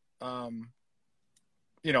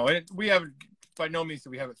 You know, and we haven't, by no means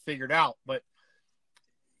do we have it figured out, but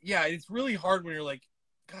yeah, it's really hard when you're like,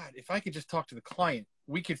 God, if I could just talk to the client,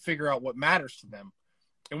 we could figure out what matters to them,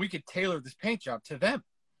 and we could tailor this paint job to them.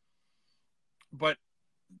 But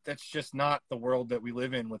that's just not the world that we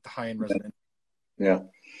live in with the high-end resident. Yeah.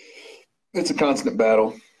 It's a constant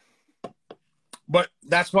battle. But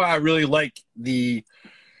that's why I really like the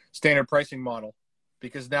standard pricing model,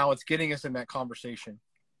 because now it's getting us in that conversation.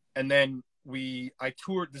 And then I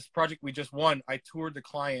toured this project we just won. I toured the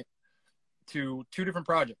client to 2 different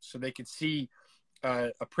projects so they could see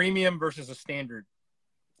a premium versus a standard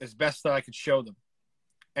as best that I could show them.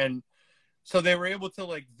 And so they were able to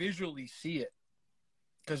like visually see it,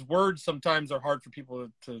 because words sometimes are hard for people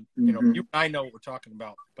to you know, you and I know what we're talking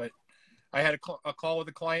about. But I had a call with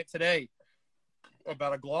a client today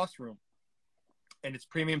about a gloss room, and it's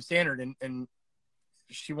premium standard, and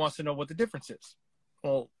she wants to know what the difference is.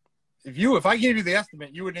 Well, if I gave you the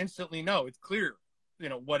estimate, you would instantly know. It's clear, you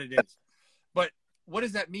know, what it is. But what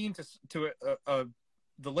does that mean to the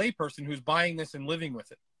layperson who's buying this and living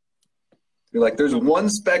with it? You're like, there's 1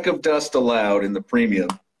 speck of dust allowed in the premium,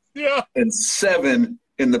 yeah, and 7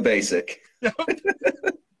 in the basic.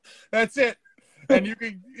 That's it. And you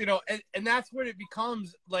can, you know, and that's what it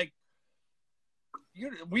becomes like.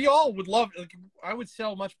 We all would love, like, I would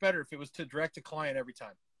sell much better if it was to direct to client every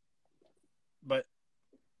time. But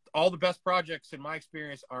all the best projects, in my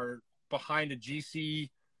experience, are behind a GC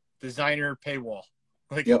designer paywall.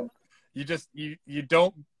 Like, yep. you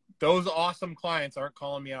don't, those awesome clients aren't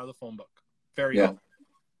calling me out of the phone book very often.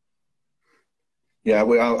 Yeah,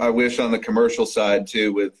 I wish on the commercial side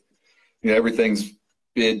too, with, you know, everything's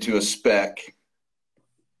bid to a spec,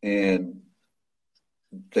 and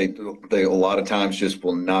they a lot of times just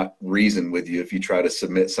will not reason with you if you try to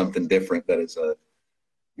submit something different that is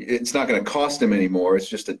it's not going to cost them anymore. It's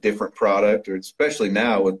just a different product, or especially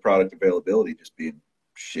now with product availability just being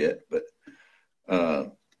shit. But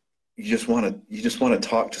you just want to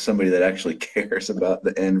talk to somebody that actually cares about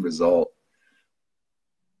the end result.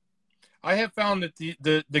 I have found that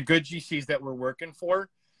the good GCs that we're working for,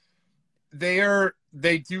 they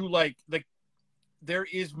do like there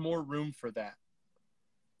is more room for that.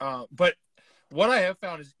 But what I have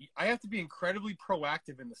found is I have to be incredibly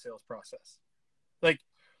proactive in the sales process. Like,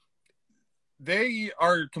 they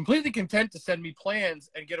are completely content to send me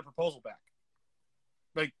plans and get a proposal back.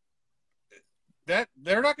 Like, that,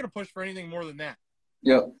 they're not going to push for anything more than that.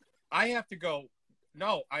 Yeah. I have to go,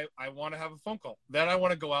 no, I want to have a phone call. Then I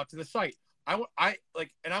want to go out to the site. And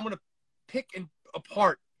I'm going to pick and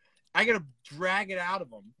apart. I got to drag it out of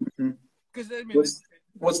them. Because I mean,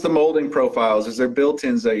 what's the molding profiles? Is there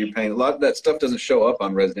built-ins that you're paying? A lot of that stuff doesn't show up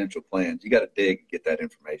on residential plans. You got to dig and get that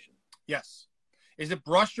information. Yes. Is it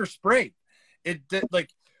brushed or sprayed? It did,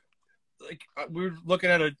 like we were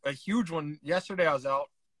looking at a huge one yesterday. I was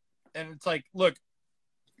out, and it's like, look,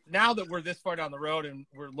 now that we're this far down the road and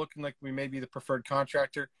we're looking like we may be the preferred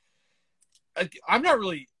contractor, I don't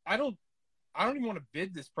even want to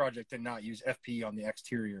bid this project and not use FP on the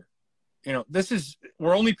exterior. You know,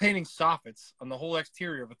 we're only painting soffits on the whole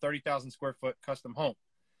exterior of a 30,000 square foot custom home,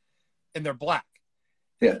 and they're black.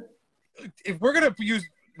 Yeah. If we're going to use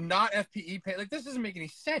not FPE paint, like, this doesn't make any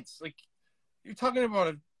sense. Like, you're talking about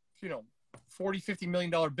a, you know, $40-50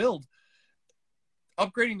 million build,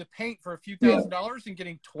 upgrading the paint for a few $1,000s and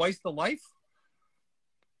getting twice the life.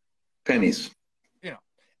 Pennies. You know,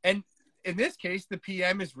 and in this case, the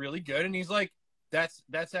PM is really good, and he's like, that's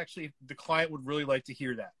actually, the client would really like to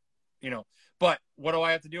hear that, you know. But what do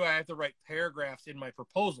I have to do? I have to write paragraphs in my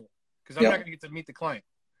proposal, because I'm not going to get to meet the client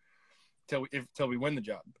till we win the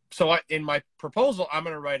job. So in my proposal, I'm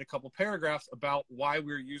going to write a couple paragraphs about why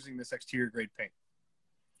we're using this exterior grade paint.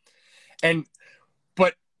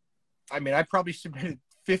 But I mean, I probably submitted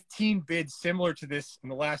 15 bids similar to this in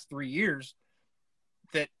the last 3 years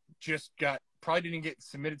that just probably didn't get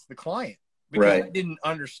submitted to the client because I didn't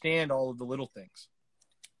understand all of the little things.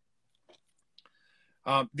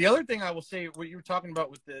 The other thing I will say, what you were talking about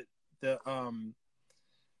with the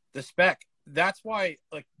spec, that's why,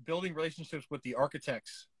 like, building relationships with the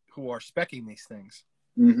architects who are speccing these things,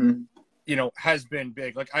 you know, has been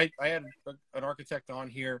big. Like, I had an architect on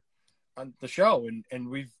here on the show, and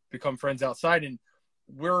we've become friends outside, and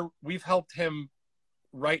we've helped him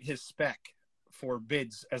write his spec for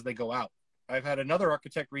bids as they go out. I've had another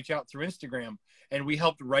architect reach out through Instagram, and we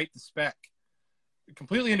helped write the spec,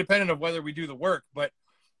 completely independent of whether we do the work. But,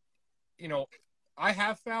 you know, I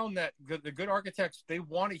have found that the good architects, they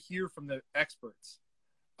want to hear from the experts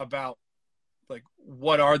about, like,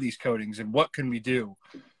 what are these coatings and what can we do?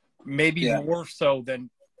 Maybe more so than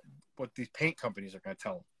what these paint companies are going to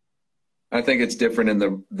tell them. I think it's different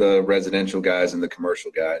in the residential guys and the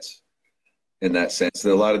commercial guys in that sense.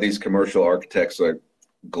 A lot of these commercial architects are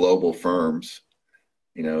global firms.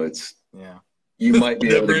 You know, you might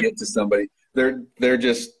be able to get to somebody. They're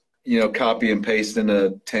just, you know, copy and paste in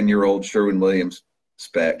a 10-year-old Sherwin-Williams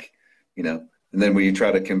spec, you know, and then when you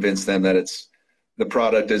try to convince them that the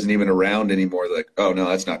product isn't even around anymore, they're like, oh no,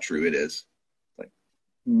 that's not true. It is. Like,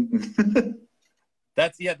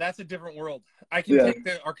 that's a different world. I can take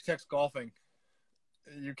the architects golfing.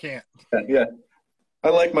 You can't. Yeah. I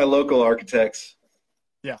like my local architects.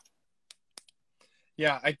 Yeah.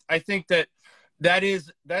 Yeah. I think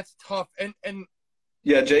that's tough. And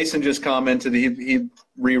yeah, Jason just commented he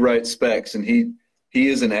rewrites specs, and he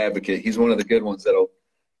is an advocate. He's one of the good ones that'll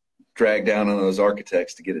drag down on those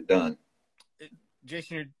architects to get it done.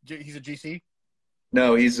 Jason, he's a GC?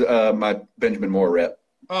 No, he's my Benjamin Moore rep.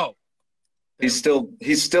 Oh. He's still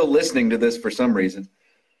listening to this for some reason.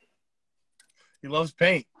 He loves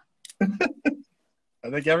paint. I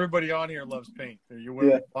think everybody on here loves paint. You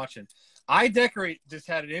were watching. iDecorate just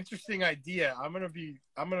had an interesting idea. I'm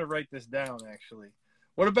gonna write this down, actually.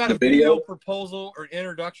 What about a video proposal or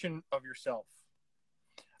introduction of yourself?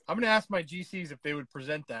 I'm gonna ask my GCs if they would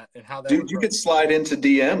present that and how that. Dude, you could slide into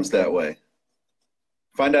DMs that way.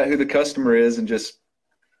 Find out who the customer is and just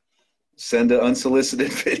send an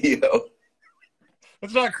unsolicited video.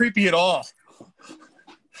 That's not creepy at all.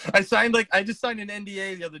 I just signed an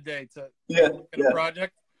NDA the other day to a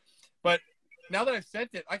project, but now that I've sent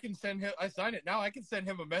it, I signed it. Now I can send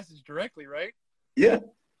him a message directly, right? Yeah.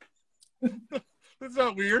 That's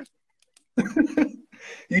not weird.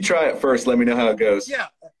 You try it first. Let me know how it goes. Yeah.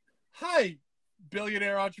 Hi,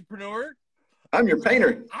 billionaire entrepreneur. I'm your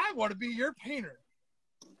painter. I want to be your painter.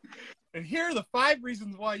 And here are the 5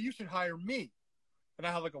 reasons why you should hire me. And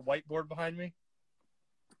I have, like, a whiteboard behind me.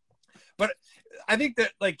 But I think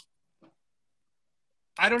that, like,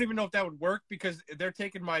 I don't even know if that would work, because they're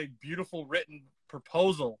taking my beautiful written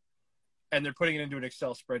proposal and they're putting it into an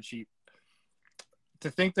Excel spreadsheet.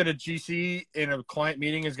 To think that a GC in a client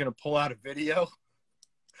meeting is going to pull out a video.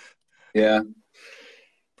 Yeah.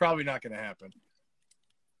 Probably not going to happen.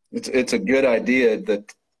 It's a good idea.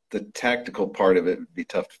 That the tactical part of it would be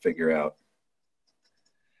tough to figure out.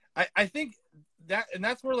 I think that, and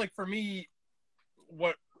that's where, like, for me,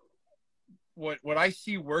 what I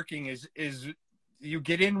see working is you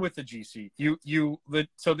get in with the GC.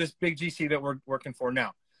 So this big GC that we're working for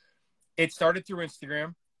now, it started through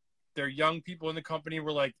Instagram. They're young people in the company.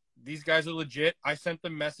 We're like, these guys are legit. I sent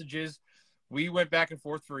them messages. We went back and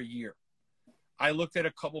forth for a year. I looked at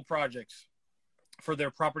a couple projects for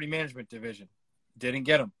their property management division. Didn't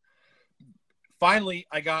get them. Finally,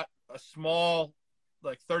 I got a small,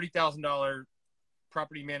 like, $30,000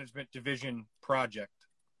 property management division project.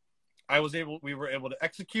 We were able to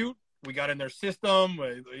execute. We got in their system.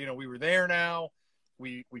 We were there now.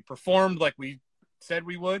 We performed like we said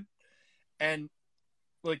we would. And,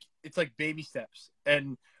 like, it's like baby steps.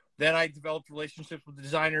 And then I developed relationships with the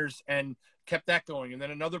designers and kept that going. And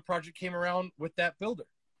then another project came around with that builder.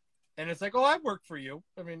 And it's like, oh, I worked for you.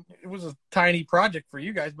 I mean, it was a tiny project for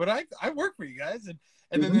you guys, but I worked for you guys.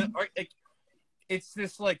 And then it's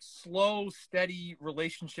this like slow, steady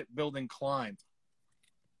relationship building climb.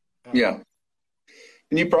 Yeah.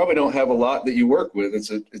 And you probably don't have a lot that you work with.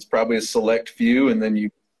 It's probably a select few, and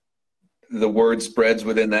then the word spreads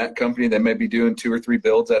within that company. They may be doing 2 or 3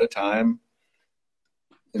 builds at a time.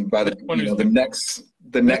 And by the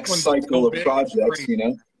next cycle of projects,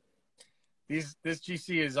 this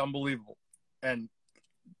GC is unbelievable, and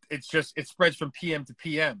it spreads from PM to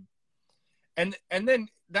PM, and then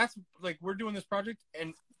that's like we're doing this project,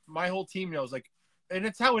 and my whole team knows, like, and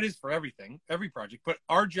it's how it is for every project. But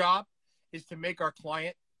our job is to make our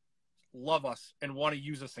client love us and want to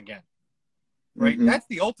use us again, right? Mm-hmm. That's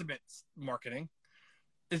the ultimate marketing.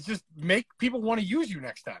 Is just make people want to use you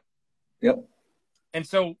next time. Yep. And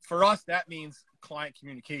so for us, that means client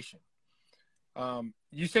communication.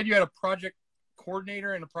 You said you had a project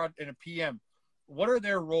coordinator and a PM. What are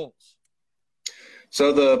their roles?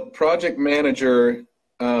 So the project manager,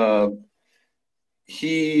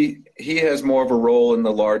 he has more of a role in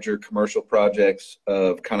the larger commercial projects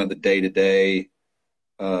of kind of the day-to-day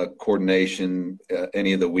coordination,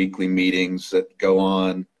 any of the weekly meetings that go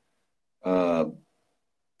on,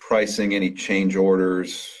 pricing any change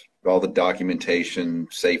orders, all the documentation,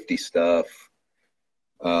 safety stuff.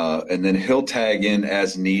 And then he'll tag in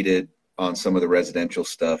as needed on some of the residential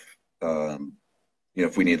stuff.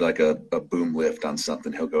 If we need like a boom lift on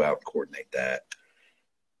something, he'll go out and coordinate that.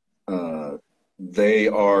 They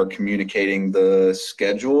are communicating the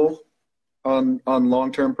schedule on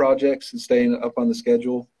long-term projects and staying up on the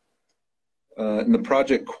schedule. And the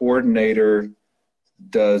project coordinator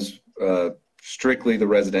does strictly the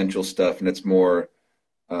residential stuff, and it's more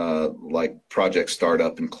like project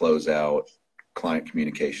startup and close out, client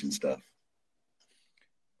communication stuff.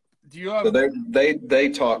 Do you have? So they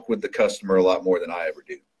talk with the customer a lot more than I ever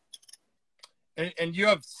do. And you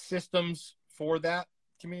have systems for that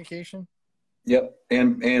communication? Yep,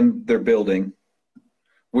 and they're building.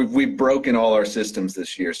 We've broken all our systems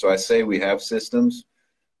this year. So I say we have systems.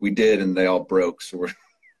 We did, and they all broke. So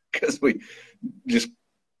because we just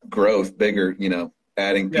growth, bigger,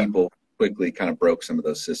 adding people quickly kind of broke some of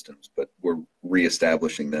those systems, but we're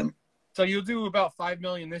reestablishing them. So you'll do about $5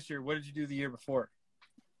 million this year. What did you do the year before?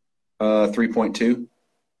 3.2.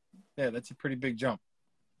 Yeah, that's a pretty big jump.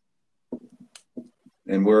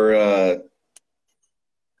 And we're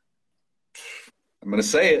I'm going to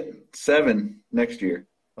say it, 7 next year.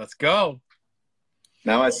 Let's go.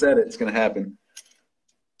 Now I said it, it's going to happen.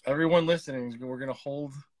 Everyone listening, we're going to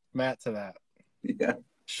hold Matt to that. Yeah.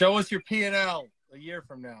 Show us your P&L a year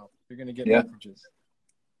from now. You're going to get messages.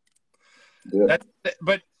 Yeah.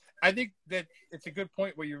 But I think that it's a good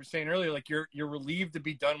point what you were saying earlier. Like you're relieved to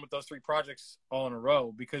be done with those 3 projects all in a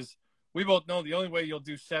row, because we both know the only way you'll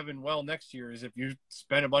do 7 well next year is if you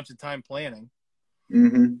spend a bunch of time planning.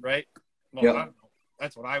 Mm-hmm. Right? Well,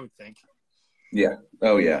 that's what I would think. Yeah.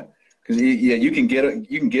 Oh yeah. Because you can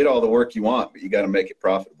get all the work you want, but you got to make it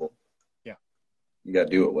profitable. Yeah. You got to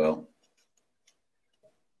do it well.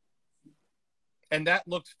 And that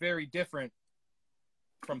looks very different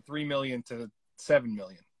from 3 million to 7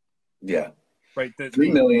 million. Yeah. Right.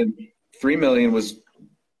 3 million was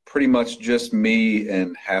pretty much just me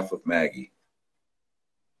and half of Maggie.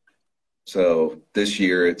 So this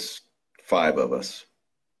year it's 5 of us.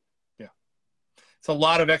 Yeah. It's a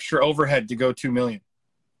lot of extra overhead to go 2 million.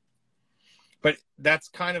 But that's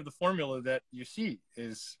kind of the formula that you see,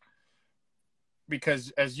 is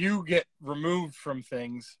because as you get removed from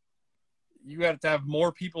things, you got to have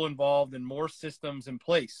more people involved and more systems in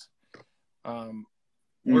place.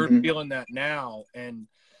 We're feeling that now. And,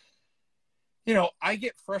 I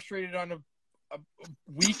get frustrated on a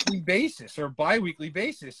weekly basis or bi-weekly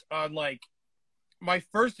basis on, like, my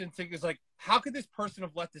first instinct is like, how could this person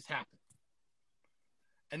have let this happen?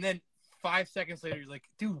 And then 5 seconds later, you're like,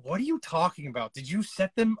 dude, what are you talking about? Did you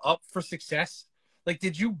set them up for success? Like,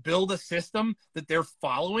 did you build a system that they're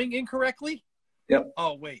following incorrectly? Yep.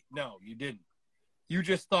 Oh, wait, no, you didn't. You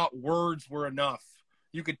just thought words were enough.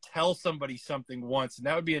 You could tell somebody something once, and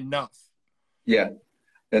that would be enough. Yeah.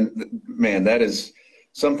 And, man, that is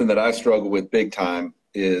something that I struggle with big time,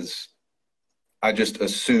 is I just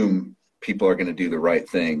assume people are going to do the right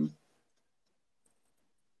thing.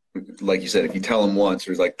 Like you said, if you tell them once,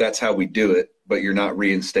 it's like, that's how we do it, but you're not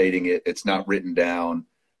reinstating it. It's not written down.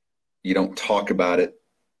 You don't talk about it.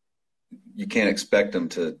 You can't expect them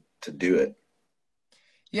to do it.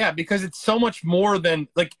 Yeah, because it's so much more than,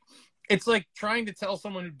 like, it's like trying to tell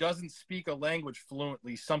someone who doesn't speak a language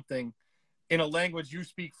fluently something in a language you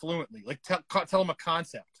speak fluently. Like tell them a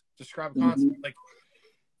concept, describe a concept. Like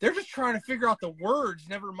they're just trying to figure out the words,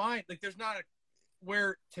 never mind. Like there's not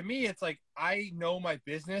where to me, it's like, I know my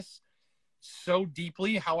business so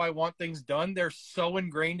deeply, how I want things done. They're so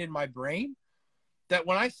ingrained in my brain that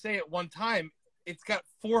when I say it one time, it's got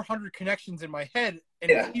 400 connections in my head, and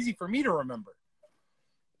it's easy for me to remember.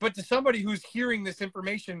 But to somebody who's hearing this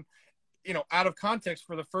information, out of context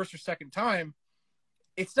for the first or second time,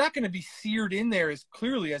 it's not going to be seared in there as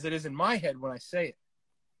clearly as it is in my head when I say it.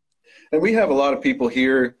 And we have a lot of people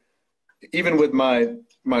here, even with my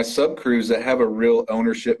sub crews, that have a real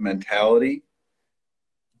ownership mentality,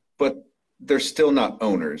 but they're still not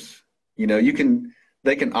owners.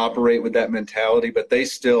 They can operate with that mentality, but they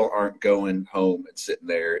still aren't going home and sitting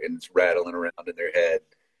there and it's rattling around in their head.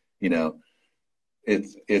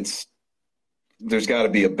 There's got to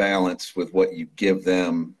be a balance with what you give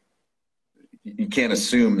them. You can't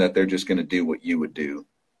assume that they're just going to do what you would do.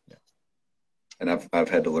 Yeah. And I've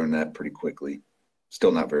had to learn that pretty quickly.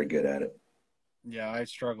 Still not very good at it. Yeah, I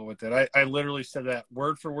struggle with it. I literally said that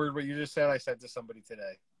word for word what you just said. I said to somebody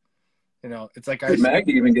today. It's like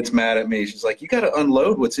Maggie even gets mad at me. She's like, "You got to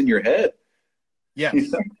unload what's in your head."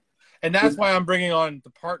 Yes. And that's why I'm bringing on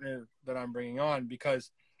the partner that I'm bringing on,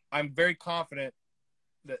 because I'm very confident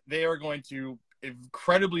that they are going to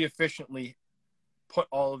incredibly efficiently put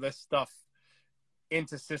all of this stuff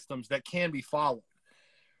into systems that can be followed.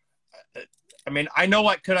 I mean, I know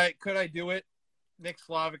what could I do it? Nick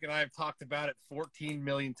Slavic and I have talked about it 14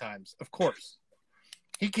 million times. Of course.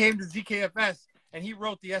 He came to ZKFS and he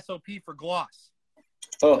wrote the SOP for Gloss.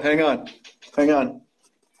 Oh, hang on.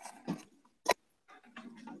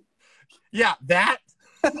 Yeah, that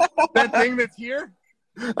thing that's here.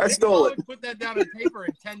 I stole it. Put that down on paper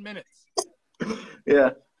in 10 minutes.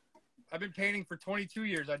 Yeah. I've been painting for 22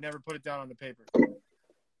 years. I'd never put it down on the paper.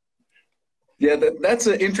 Yeah, that's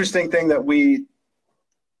an interesting thing that we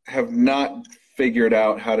have not figured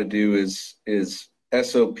out how to do is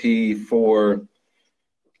SOP for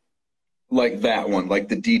like that one, like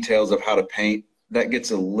the details of how to paint. That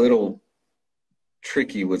gets a little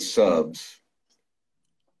tricky with subs.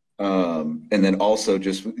 And then also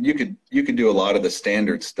just you could do a lot of the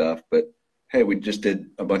standard stuff, but hey, we just did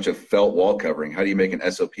a bunch of felt wall covering. How do you make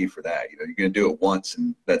an SOP for that? You're going to do it once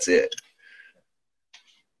and that's it.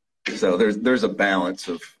 So there's a balance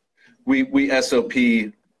of we SOP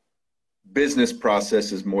business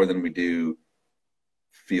processes more than we do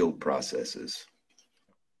field processes.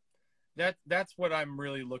 That's what I'm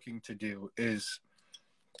really looking to do is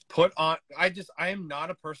put on. I am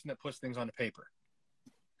not a person that puts things on the paper.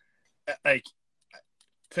 Like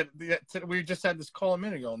we just had this call a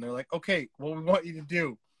minute ago, and they're like, "Okay, what we want you to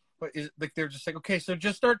do," but is like they're just like, "Okay, so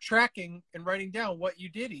just start tracking and writing down what you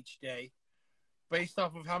did each day, based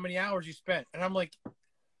off of how many hours you spent." And I'm like,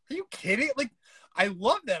 "Are you kidding?" Like, I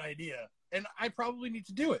love that idea, and I probably need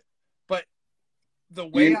to do it, but the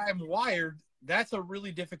way I'm wired, that's a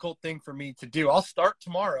really difficult thing for me to do. I'll start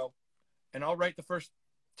tomorrow, and I'll write the first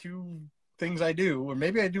 2 things I do, or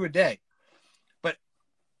maybe I do a day.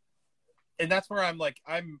 And that's where I'm like,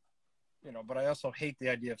 but I also hate the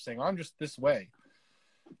idea of saying, I'm just this way.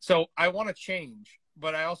 So I want to change,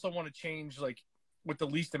 but I also want to change like with the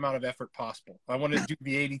least amount of effort possible. I want to do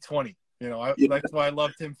the 80-20. That's why I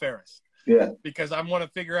love Tim Ferriss. Yeah. Because I want to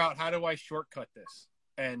figure out how do I shortcut this?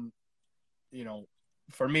 And,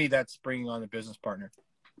 for me, that's bringing on a business partner.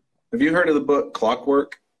 Have you heard of the book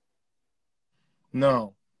Clockwork?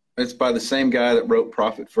 No. It's by the same guy that wrote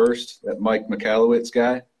Profit First, that Mike Michalowicz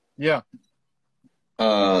guy. Yeah.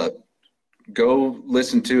 Go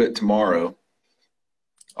listen to it tomorrow,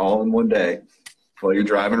 all in one day, while you're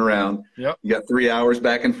driving around. Yep. You got 3 hours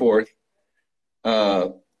back and forth.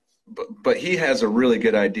 But he has a really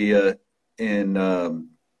good idea in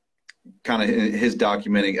kind of his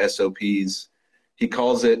documenting SOPs. He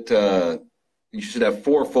calls it, you should have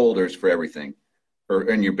 4 folders for everything or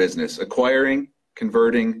in your business: acquiring,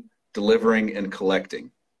 converting, delivering, and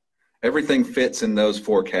collecting. Everything fits in those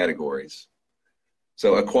 4 categories.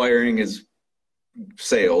 So acquiring is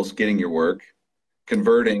sales, getting your work.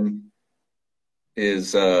 Converting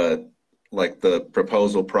is like the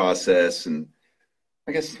proposal process. And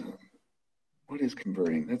I guess, what is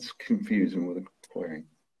converting? That's confusing with acquiring.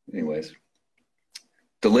 Anyways,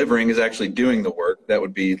 delivering is actually doing the work. That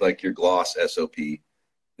would be like your Gloss SOP.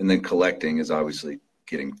 And then collecting is obviously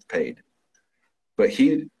getting paid. But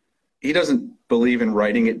he doesn't believe in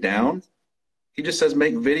writing it down. He just says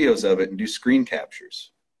make videos of it and do screen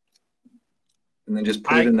captures. And then just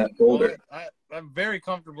put it in that folder. I'm very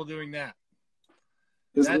comfortable doing that.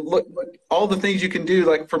 Look, all the things you can do,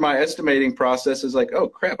 like for my estimating process, is like, oh,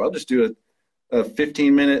 crap, I'll just do a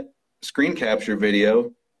 15-minute screen capture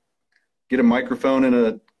video, get a microphone and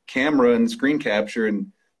a camera and screen capture,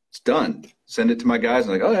 and it's done. Send it to my guys.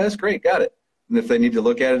 I'm like, oh, yeah, that's great. Got it. And if they need to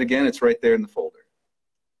look at it again, it's right there in the folder.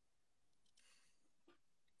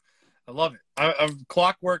 I love it. I'm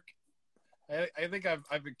Clockwork. I think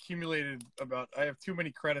I've accumulated I have too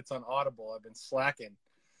many credits on Audible. I've been slacking.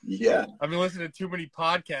 Yeah. I've been listening to too many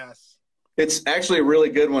podcasts. It's actually a really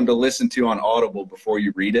good one to listen to on Audible before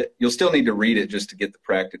you read it. You'll still need to read it just to get the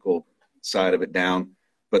practical side of it down.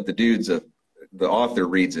 But the author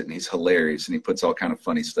reads it, and he's hilarious, and he puts all kind of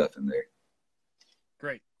funny stuff in there.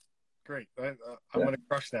 Great. I'm going to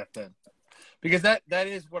crush that then. Because that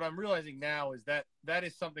is what I'm realizing now, is that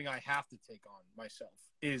is something I have to take on myself,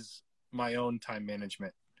 is my own time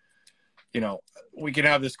management. You know, we can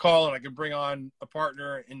have this call and I can bring on a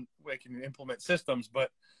partner and we can implement systems, but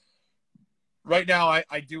right now I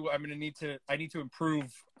need to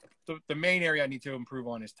improve. The main area I need to improve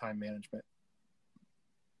on is time management.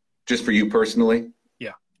 Just for you personally?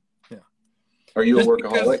 Yeah. Are you a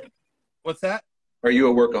workaholic? What's that? Are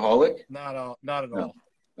you a workaholic? Not at all.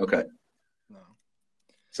 Okay. No.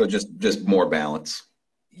 So just more balance.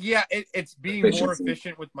 Yeah, it's being more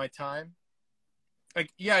efficient with my time.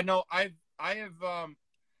 Like, yeah, no, I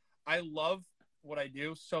love what I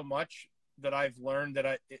do so much that I've learned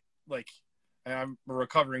that I'm a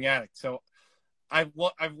recovering addict. So I've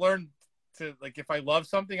learned to, like, if I love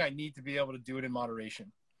something, I need to be able to do it in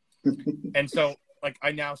moderation. And so, like,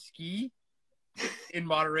 I now ski in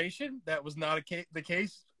moderation. That was not the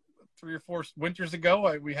case 3 or 4 winters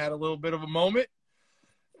ago. We had a little bit of a moment,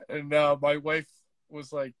 and my wife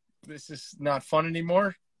was like, "This is not fun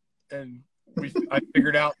anymore," and I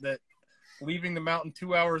figured out that leaving the mountain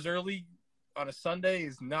 2 hours early on a Sunday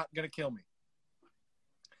is not going to kill me.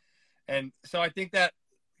 And so I think that,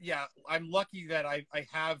 yeah, I'm lucky that I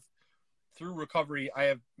have, through recovery, I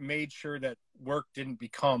have made sure that work didn't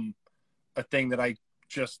become a thing that I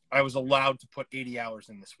was allowed to put 80 hours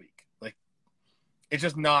in this week. Like, it's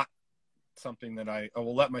just not something that I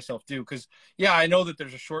will let myself do. Because, yeah, I know that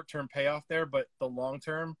there's a short-term payoff there, but the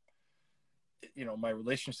long-term, you know, my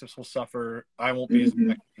relationships will suffer. I won't be as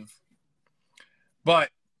effective. But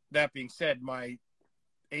that being said, my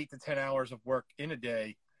 8 to 10 hours of work in a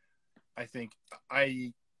day, I think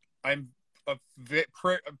I'm a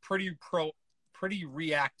pretty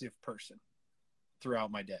reactive person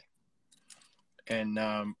throughout my day. And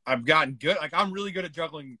I've gotten good. Like, I'm really good at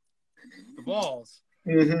juggling the balls.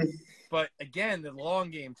 Mm-hmm. But again, the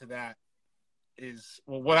long game to that is,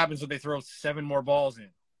 well, what happens if they throw 7 more balls in?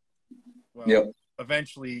 Well, yep.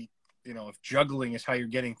 Eventually, you know, if juggling is how you're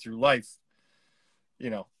getting through life, you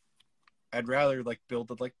know, I'd rather, like,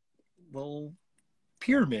 build a, like, little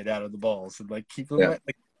pyramid out of the balls and, like, keep them. Yeah.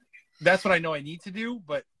 Like, that's what I know I need to do,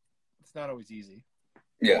 but it's not always easy.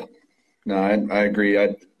 Yeah. No, I agree.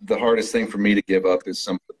 The hardest thing for me to give up is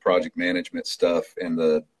some of the project management stuff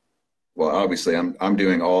and obviously I'm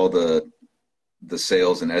doing all the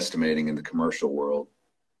sales and estimating in the commercial world.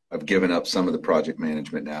 I've given up some of the project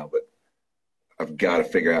management now, but I've got to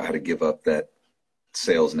figure out how to give up that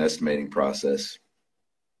sales and estimating process.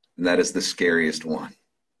 And that is the scariest one.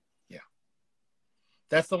 Yeah.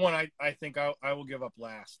 That's the one I think I will give up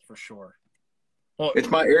last for sure. Well, it's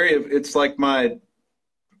my area. It's like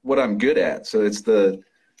what I'm good at. So it's the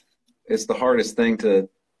hardest thing to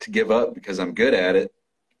give up because I'm good at it.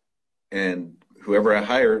 And whoever I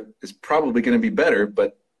hire is probably going to be better,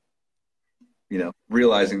 but, you know,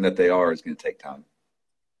 realizing that they are is going to take time.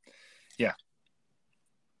 Yeah.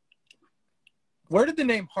 Where did the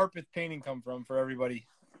name Harpeth Painting come from for everybody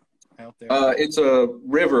out there? It's a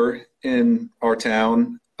river in our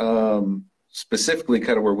town, specifically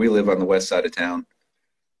kind of where we live on the west side of town.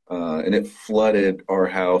 And it flooded our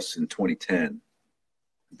house in 2010.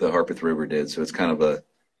 The Harpeth River did. So it's kind of a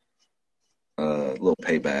little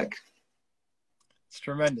payback. It's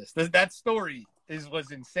tremendous. That story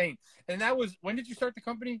was insane. And that was, when did you start the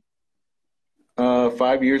company?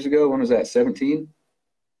 5 years ago. When was that? 17?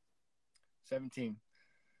 17.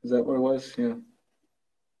 Is that what it was? Yeah.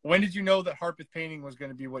 When did you know that Harpeth Painting was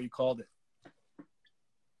going to be what you called it?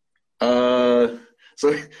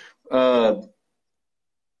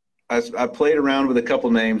 I played around with a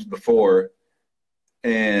couple names before,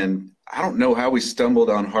 and I don't know how we stumbled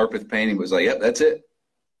on Harpeth Painting. It was like, yep, that's it.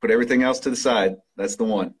 Put everything else to the side. That's the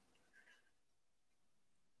one.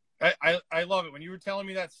 I love it. When you were telling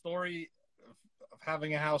me that story of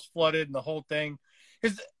having a house flooded and the whole thing,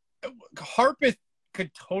 because Harpeth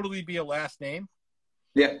could totally be a last name.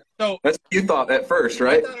 Yeah. So that's what you thought at first,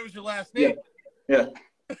 right? I thought it was your last name. Yeah.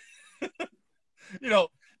 You know,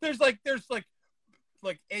 there's like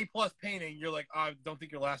A+ painting. You're like, oh, I don't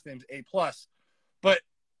think your last name's A+. But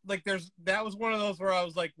like that was one of those where I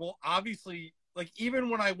was like, well, obviously, like even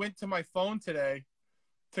when I went to my phone today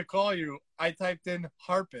to call you, I typed in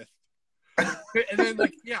Harpeth. And then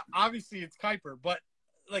like, yeah, obviously it's Kuiper, but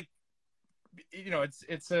like, you know,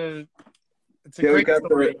 it's a great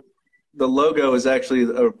story. The logo is actually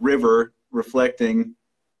a river reflecting.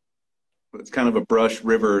 It's kind of a brush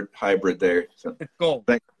river hybrid there. So it's gold.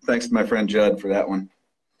 Thanks to my friend Judd for that one.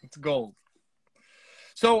 It's gold.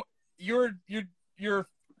 So your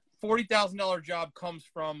 $40,000 job comes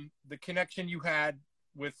from the connection you had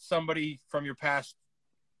with somebody from your past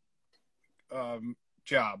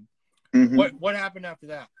job. Mm-hmm. What happened after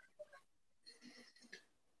that?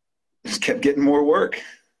 Just kept getting more work.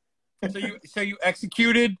 So you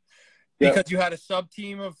executed because you had a sub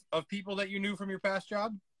team of people that you knew from your past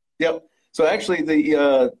job? Yep. So actually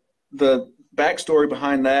the backstory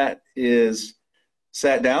behind that is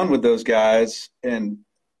sat down with those guys, and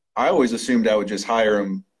I always assumed I would just hire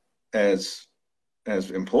them as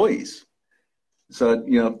employees. So,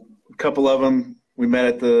 you know, a couple of them, we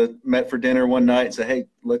met for dinner one night and said, hey,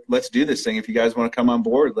 let's do this thing. If you guys want to come on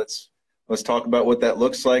board, let's talk about what that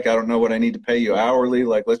looks like. I don't know what I need to pay you hourly.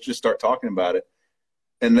 Like, let's just start talking about it.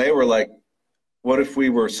 And they were like, what if we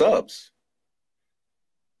were subs?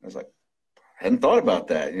 I was like, I hadn't thought about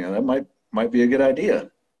that. You know, that might be a good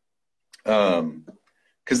idea.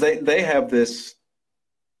 Because they have this,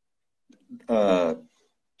 I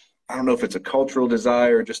don't know if it's a cultural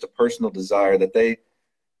desire or just a personal desire that they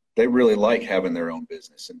really like having their own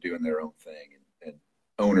business and doing their own thing and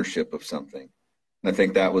ownership of something. And I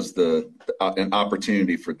think that was an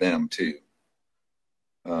opportunity for them too.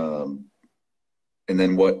 And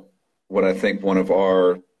then what I think one of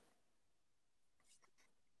our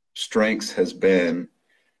strengths has been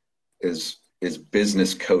is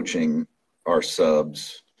business coaching our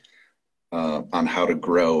subs on how to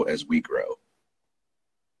grow as we grow.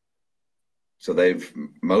 So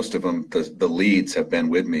most of them, the leads have been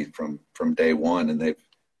with me from day one, and they've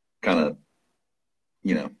kind of,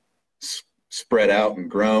 you know, spread out and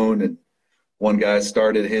grown. And one guy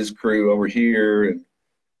started his crew over here,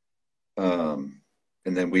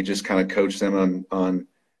 and then we just kind of coach them on,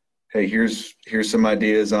 hey, here's some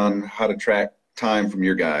ideas on how to track time from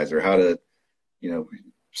your guys, or how to, you know,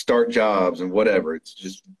 start jobs and whatever. It's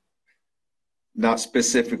just not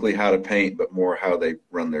specifically how to paint, but more how they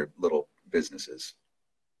run their little businesses.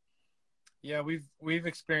 Yeah, we've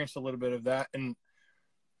experienced a little bit of that, and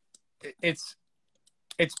it's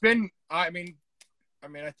been, I mean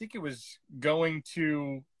I think it was going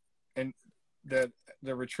to the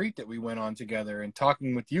retreat that we went on together and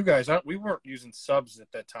talking with you guys. We weren't using subs at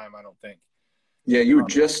that time, I don't think. Yeah, you were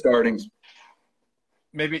just starting.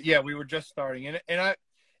 Maybe, yeah, we were just starting, and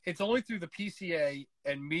it's only through the PCA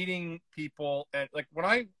and meeting people, and like when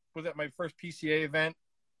I was at my first PCA event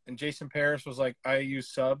and Jason Paris was like, I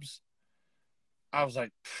use subs, I was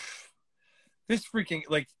like, this freaking,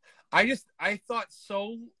 like, I thought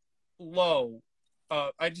so low.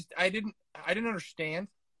 I didn't understand,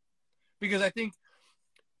 because I think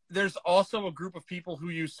there's also a group of people who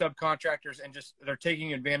use subcontractors and just they're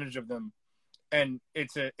taking advantage of them, and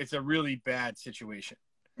it's a really bad situation.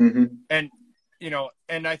 Mm-hmm. And you know,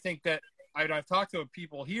 and I think that I've talked to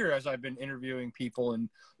people here as I've been interviewing people and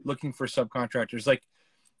looking for subcontractors. Like,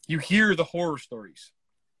 you hear the horror stories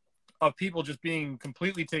of people just being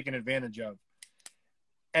completely taken advantage of,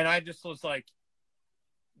 and I just was like,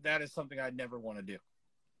 that is something I'd never want to do.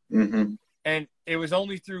 Mm-hmm. And it was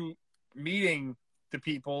only through meeting the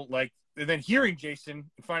people, like, and then hearing Jason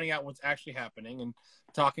and finding out what's actually happening and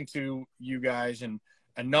talking to you guys and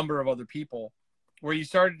a number of other people, where I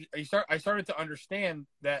started to understand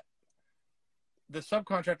that the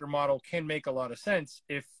subcontractor model can make a lot of sense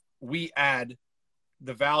if we add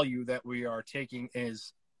the value that we are taking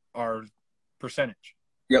is our percentage.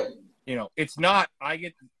 Yep. You know, it's not, I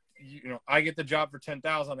get the job for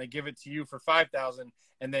 10,000, I give it to you for 5,000,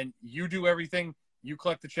 and then you do everything, you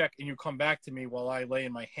collect the check, and you come back to me while I lay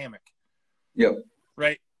in my hammock. Yep.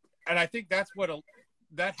 Right. And I think that's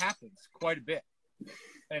that happens quite a bit.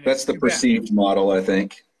 And that's the perceived model, I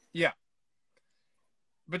think. Yeah.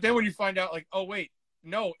 But then when you find out, like, oh wait,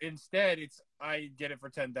 no, instead it's, I get it for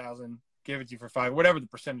 10,000, give it to you for 5, whatever the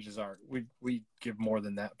percentages are. We give more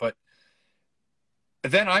than that, but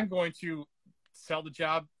then I'm going to sell the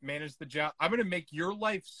job, manage the job. I'm going to make your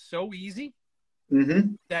life so easy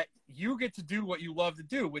that you get to do what you love to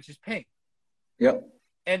do, which is paint. Yep.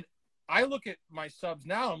 And I look at my subs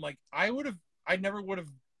now, I'm like, I never would have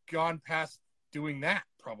gone past doing that,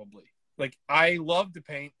 probably. Like, I love to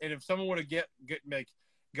paint, and if someone would have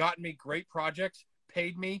gotten me great projects,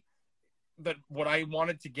 paid me what I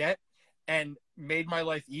wanted to get, and made my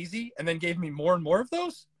life easy and then gave me more and more of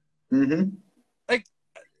those. Mm-hmm. Like,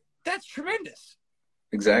 that's tremendous.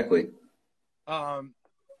 Exactly.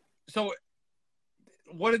 So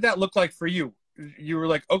what did that look like for you? You were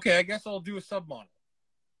like, okay, I guess I'll do a sub model.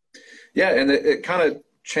 Yeah. And it kind of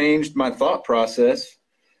changed my thought process.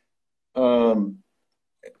 From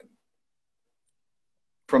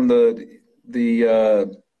the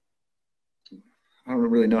I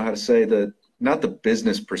don't really know how to say not the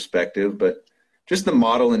business perspective, but just the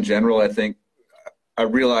model in general. I think I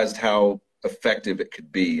realized how effective it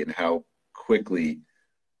could be and how quickly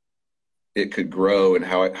it could grow and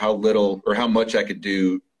how little or how much I could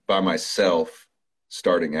do by myself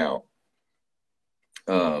starting out.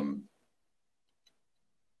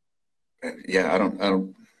 Yeah, I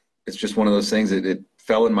don't, it's just one of those things that it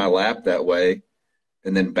fell in my lap that way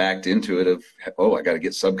and then backed into it of, oh, I got to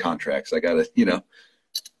get subcontracts. I got to,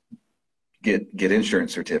 get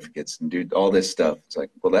insurance certificates and do all this stuff. It's like,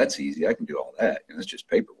 well, that's easy. I can do all that. And it's just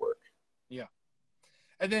paperwork. Yeah.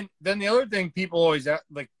 And then the other thing people always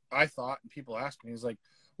like, I thought, and people ask me is like,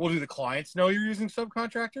 well, do the clients know you're using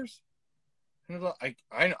subcontractors? And I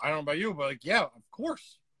don't know about you, but like, yeah, of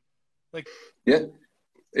course. Like, yeah.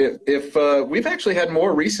 If we've actually had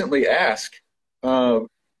more recently ask, in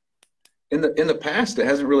the past, it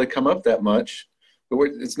hasn't really come up that much, but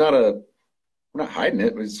we're not hiding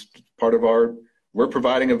it. It's part of we're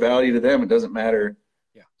providing a value to them. It doesn't matter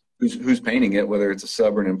who's painting it, whether it's a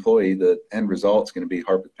sub or an employee, the end result's going to be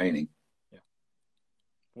Harpeth Painting. Yeah.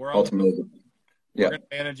 We're ultimately, we're going to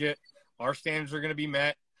manage it. Our standards are going to be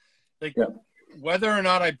met. Like whether or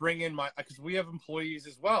not I bring in because we have employees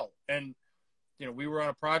as well. And, we were on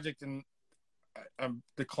a project and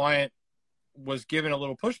the client was given a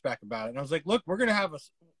little pushback about it. And I was like, look, we're going to have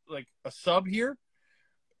a sub here.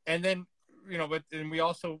 And then, but then we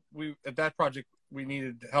at that project, we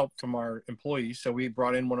needed help from our employees. So we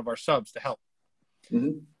brought in one of our subs to help.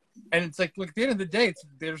 Mm-hmm. And it's like, look, at the end of the day,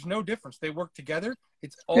 there's no difference. They work together.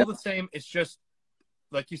 It's all the same. It's just,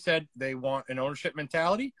 like you said, they want an ownership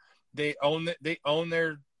mentality. They own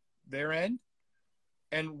their end.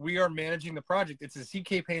 And we are managing the project. It's a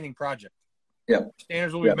CK Painting project. Yeah.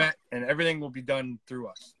 Standards will be met and everything will be done through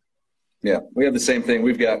us. Yeah. We have the same thing.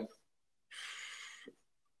 We've got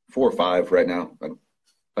 4 or 5 right now,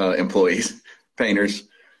 employees, painters,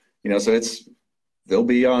 so they'll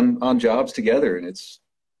be on jobs together and it's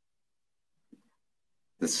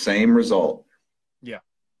the same result. Yeah.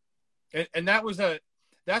 And that's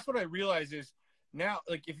what I realized is now,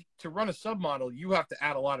 like to run a sub model, you have to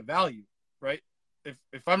add a lot of value, right? If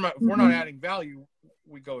we're not adding value,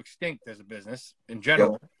 we go extinct as a business in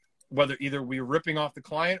general, whether either we're ripping off the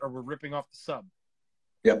client or we're ripping off the sub.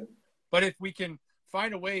 Yep. But if we can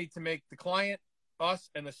find a way to make the client,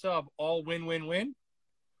 us, and the sub all win-win-win,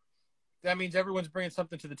 that means everyone's bringing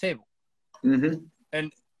something to the table. Mm-hmm.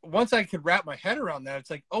 And once I could wrap my head around that,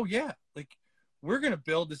 it's like, oh yeah, like we're going to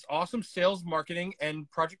build this awesome sales, marketing,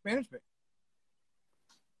 and project management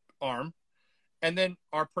arm. And then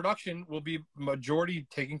our production will be majority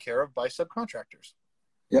taken care of by subcontractors.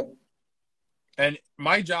 Yep. And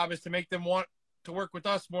my job is to make them want to work with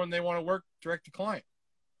us more than they want to work direct to client.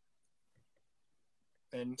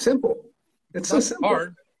 And simple. It's so simple.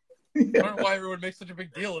 Hard. Yeah. I don't know why everyone makes such a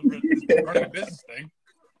big deal of it running a business thing.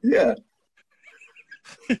 Yeah.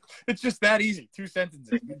 It's just that easy. 2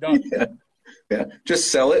 sentences. You're done. Yeah. Just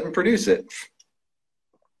sell it and produce it.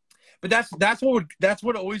 But that's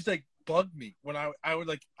what always like bugged me when I would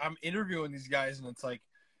like, I'm interviewing these guys and it's like,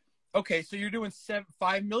 okay, so you're doing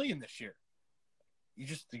 $5 million this year. You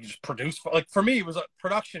just produce, like for me, it was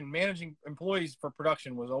production, managing employees for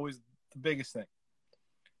production was always the biggest thing.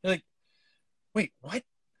 You're like, wait, what?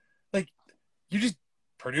 Like you just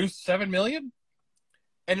produced $7 million?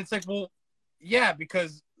 And it's like, well, yeah,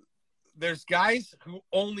 because there's guys who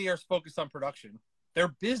only are focused on production. Their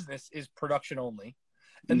business is production only.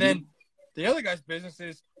 And then the other guy's business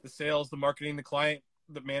is the sales, the marketing, the client,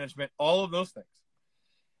 the management, all of those things.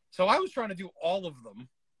 So I was trying to do all of them.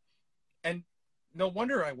 And no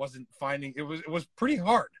wonder I wasn't finding it was pretty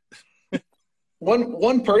hard.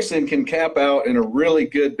 One person can cap out in a really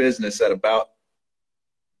good business at about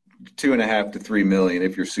 2.5 to 3 million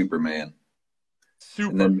if you're Superman.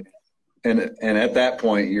 And at that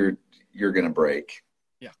point you're going to break.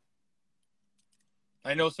 Yeah.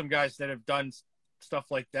 I know some guys that have done stuff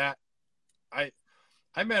like that.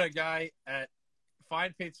 I met a guy at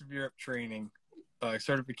Fine Paints of Europe training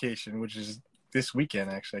certification, which is this weekend,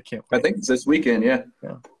 actually. I can't wait. I think it's this weekend, yeah.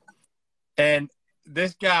 And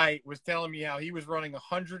this guy was telling me how he was running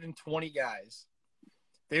 120 guys.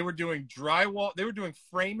 They were doing drywall. They were doing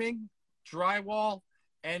framing, drywall,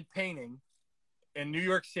 and painting in New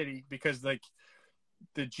York City because like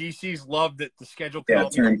the GCs loved that the schedule could all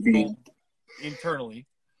be controlled internally.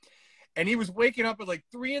 And he was waking up at like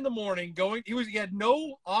 3 a.m. going. He had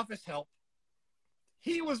no office help.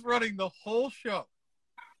 He was running the whole show.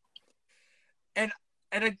 And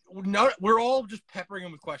we're all just peppering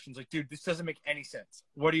him with questions like, dude, this doesn't make any sense.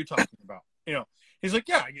 What are you talking about? You know, he's like,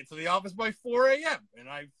 yeah, I get to the office by 4 a.m. and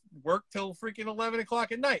I work till freaking 11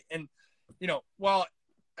 o'clock at night. And, you know, well,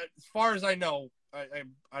 as far as I know,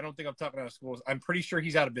 I don't think I'm talking out of school. I'm pretty sure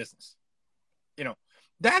he's out of business. You know,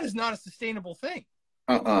 that is not a sustainable thing.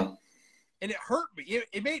 And it hurt me.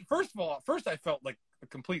 It made, first I felt like a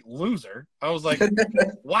complete loser. I was like,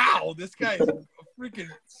 wow, this guy is a freaking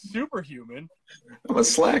superhuman. I'm a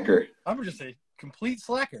slacker. I'm just a complete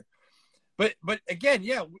slacker. But again,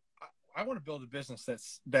 yeah, I want to build a business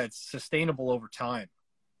that's sustainable over time.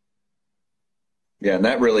 Yeah, and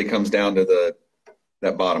that really comes down to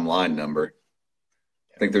that bottom line number.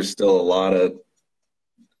 I think there's still a lot of,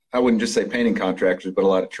 I wouldn't just say painting contractors, but a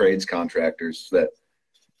lot of trades contractors that,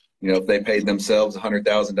 you know, if they paid themselves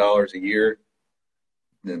 $100,000 a year,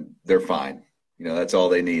 then they're fine. You know, that's all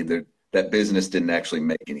they need. That business didn't actually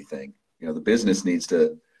make anything. You know, the business needs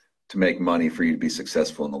to make money for you to be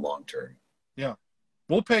successful in the long term. Yeah.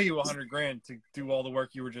 We'll pay you $100,000 to do all the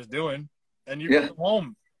work you were just doing, and you can come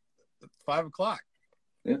home at 5 o'clock.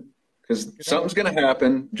 Yeah. Because something's going to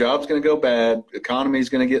happen. Job's going to go bad. Economy's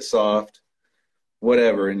going to get soft,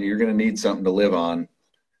 whatever. And you're going to need something to live on.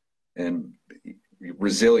 And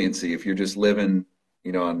resiliency, if you're just living,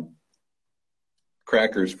 you know, on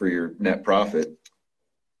crackers for your net profit,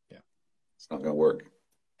 it's not going to work.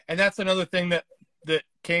 And that's another thing that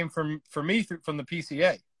came from me from the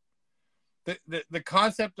PCA. The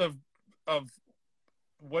concept of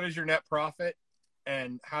what is your net profit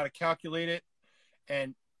and how to calculate it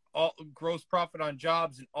and all gross profit on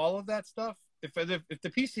jobs and all of that stuff. If the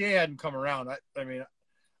PCA hadn't come around, I mean,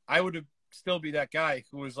 I would still be that guy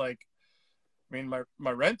who was like, I mean,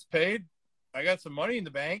 my rent's paid. I got some money in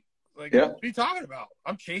the bank. Like, what are you talking about?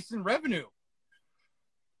 I'm chasing revenue.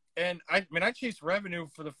 And I chased revenue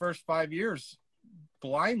for the first 5 years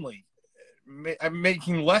blindly. I'm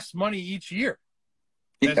making less money each year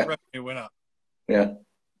as revenue went up. Yeah.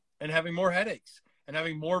 And having more headaches and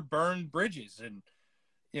having more burned bridges. And,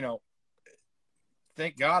 you know,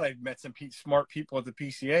 thank God I've met some smart people at the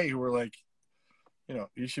PCA who were like, you know,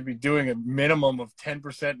 you should be doing a minimum of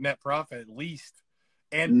 10% net profit at least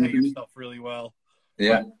and pay yourself really well.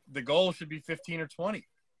 Yeah. But the goal should be 15 or 20.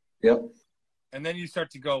 Yep. And then you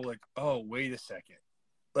start to go like, oh, wait a second.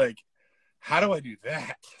 Like, how do I do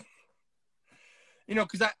that? You know,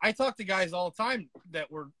 because I talk to guys all the time that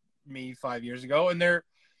were me 5 years ago, and they're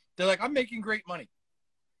like, I'm making great money.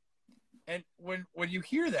 And when you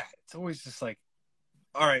hear that, it's always just like,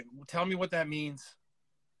 all right, well, tell me what that means.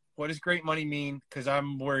 What does great money mean? Because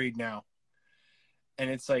I'm worried now. And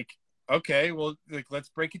it's like, okay, well, like, let's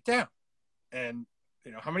break it down. And,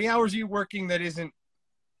 you know, how many hours are you working that isn't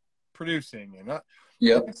producing? And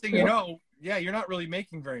next thing you know, you're not really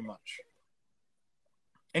making very much.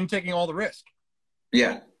 And taking all the risk.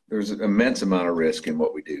 Yeah. There's an immense amount of risk in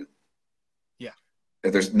what we do. Yeah.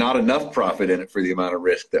 If there's not enough profit in it for the amount of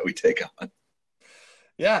risk that we take on.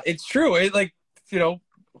 Yeah, it's true. It, like, you know,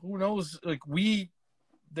 who knows? Like,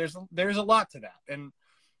 there's a lot to that.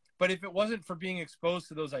 But if it wasn't for being exposed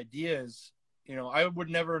to those ideas, you know, I would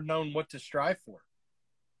never have known what to strive for.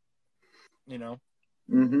 You know?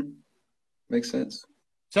 Mm-hmm. Makes sense.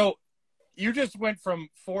 So you just went from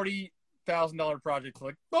 $40,000 project to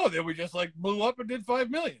like, oh, then we just like blew up and did $5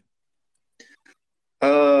 million.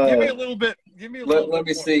 Give me a little bit. Let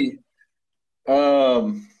me see.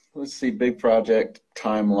 Let's see. Big project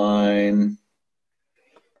timeline.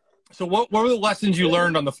 So what were the lessons you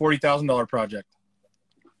learned on the $40,000 project?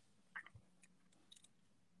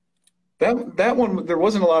 That one, there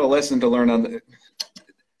wasn't a lot of lesson to learn on.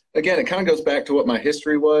 Again, it kind of goes back to what my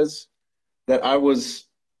history was, that I was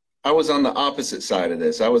on the opposite side of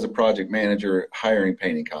this. I was a project manager hiring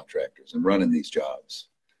painting contractors and running these jobs.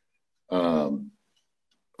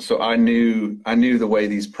 So I knew the way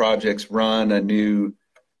these projects run. I knew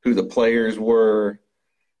who the players were.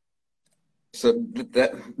 So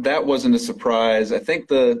that wasn't a surprise. I think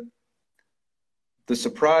the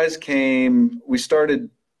surprise came, we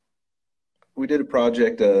did a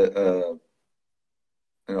project, an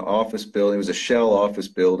office building. It was a shell office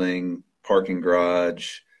building, parking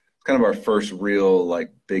garage. It's kind of our first real,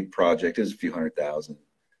 like, big project. It was a few $100,000.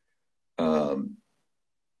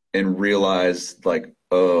 And realized, like,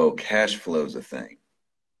 oh, cash flow's a thing.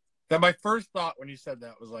 That my first thought when you said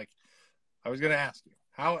that was like, I was going to ask you,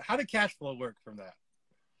 how did cash flow work from that?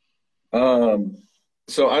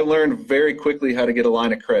 So I learned very quickly how to get a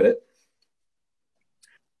line of credit.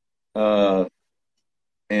 And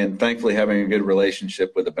thankfully having a good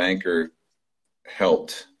relationship with a banker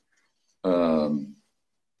helped. But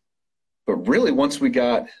really once we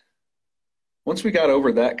got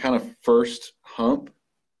over that kind of first hump,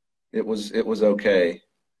 it was okay.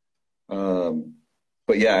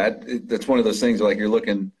 But yeah, that's one of those things like you're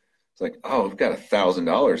looking, it's like, oh, I've got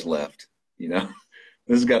 $1,000 left, this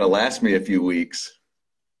has got to last me a few weeks,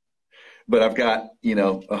 but I've got,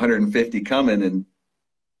 150 coming in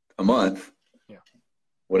a month,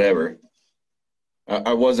 whatever.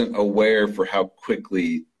 I wasn't aware for how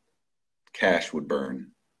quickly cash would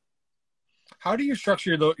burn. How do you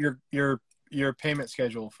structure your payment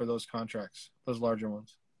schedule for those contracts, those larger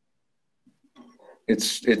ones?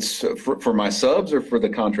 It's for my subs or for the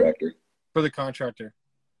contractor? For the contractor.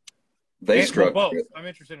 They structure both. it. I'm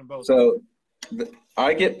interested in both. So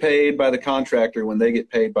I get paid by the contractor when they get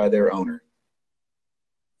paid by their owner.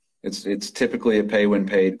 It's typically a pay when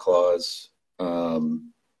paid clause.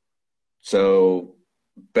 So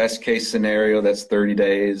best case scenario, that's 30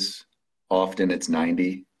 days. Often it's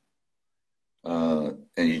 90. And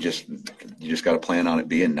you just got to plan on it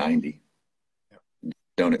being 90.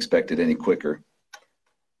 Don't expect it any quicker.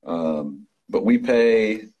 But we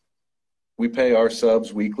pay our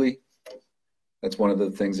subs weekly. That's one of the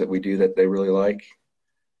things that we do that they really like.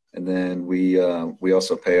 And then we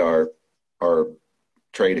also pay our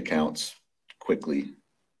trade accounts quickly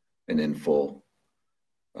and in full.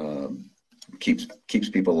 Keeps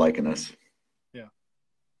people liking us. Yeah.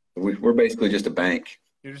 We're basically just a bank.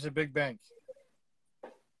 You're just a big bank.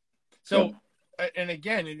 So, and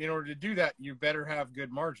again, in order to do that, you better have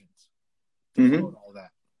good margins. All that.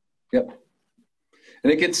 Yep.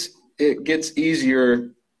 And it gets easier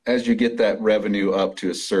as you get that revenue up to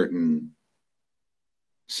a certain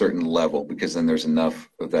level, because then there's enough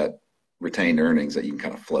of that retained earnings that you can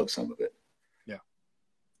kind of float some of it. Yeah.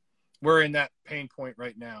 We're in that pain point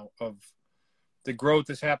right now of the growth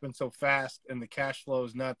has happened so fast and the cash flow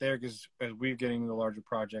is not there, because as we're getting the larger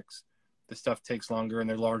projects, the stuff takes longer and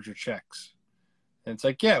they're larger checks. And it's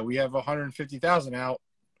like, yeah, we have 150,000 out,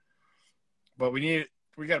 but we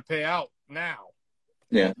got to pay out now.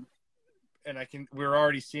 Yeah. And we're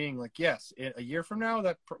already seeing like, yes, a year from now,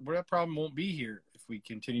 that problem won't be here if we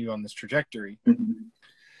continue on this trajectory. Mm-hmm.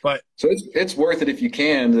 But so it's worth it if you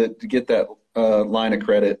can to get that line of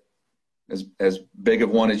credit as big of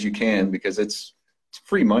one as you can, because it's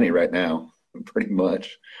free money right now, pretty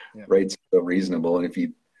much. Yeah. Rates are so reasonable.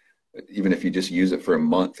 And even if you just use it for a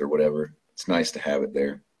month or whatever, it's nice to have it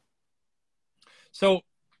there. So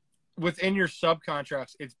within your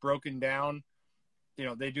subcontracts, it's broken down.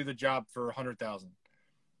 They do the job for 100,000.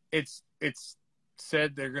 It's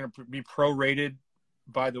said they're going to be prorated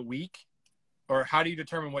by the week, or how do you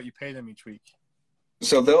determine what you pay them each week?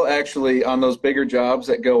 So they'll actually, on those bigger jobs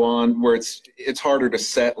that go on where it's harder to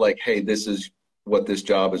set like, hey, this is what this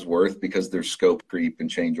job is worth, because there's scope creep and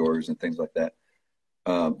change orders and things like that.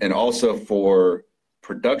 And also for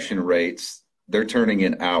production rates, they're turning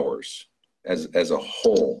in hours as a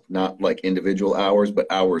whole, not like individual hours, but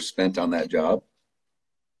hours spent on that job.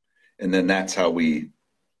 And then that's how we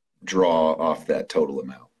draw off that total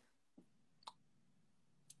amount.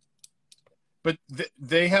 But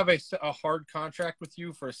they have a hard contract with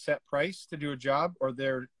you for a set price to do a job, or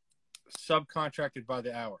they're subcontracted by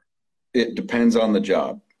the hour? It depends on the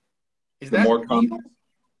job. Is that legal?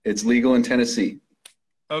 It's legal in Tennessee.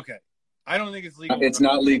 Okay. I don't think it's legal. It's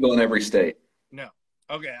not legal in every state. No.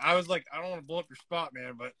 Okay. I was like, I don't want to blow up your spot,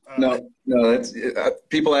 man, but no. That's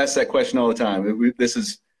people ask that question all the time. This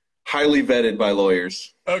is highly vetted by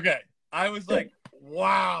lawyers. Okay. I was like,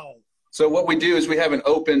 wow. So what we do is we have an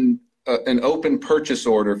open purchase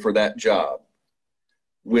order for that job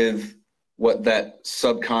with what that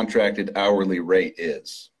subcontracted hourly rate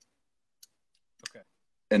is. Okay.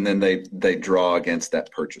 And then they draw against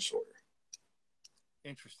that purchase order.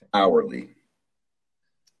 Interesting. Hourly.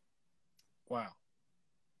 Wow.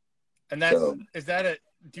 And I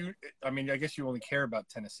guess you only care about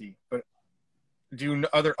Tennessee, but do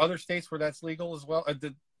other states where that's legal as well?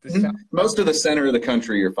 Most of the center of the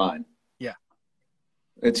country, you're fine. Yeah.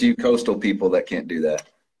 It's you coastal people that can't do that.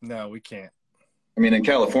 No, we can't. I mean, in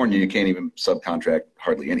California, you can't even subcontract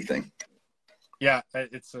hardly anything. Yeah,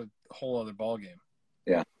 it's a whole other ballgame.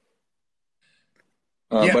 Yeah.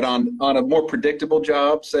 But on a more predictable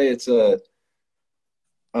job, say it's I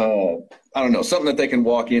don't know, something that they can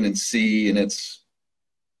walk in and see, and it's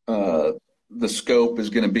the scope is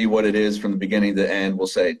going to be what it is from the beginning to the end. We'll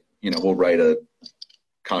say, we'll write a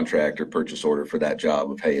contract or purchase order for that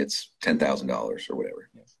job of, hey, it's $10,000 or whatever.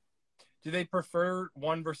 do they prefer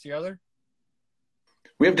one versus the other?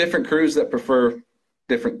 We have different crews that prefer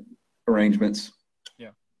different arrangements.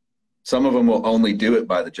 Yeah. Some of them will only do it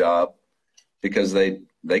by the job because they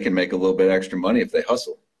can make a little bit extra money if they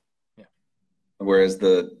hustle. Yeah. Whereas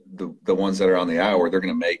the ones that are on the hour, they're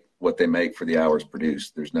going to make what they make for the hours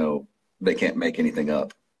produced. They can't make anything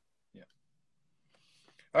up.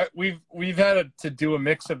 Yeah. We've had to do a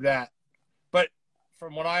mix of that, but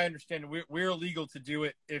from what I understand, we're legal to do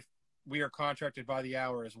it if we are contracted by the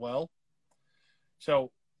hour as well.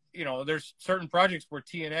 So, there's certain projects where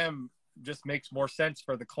T&M just makes more sense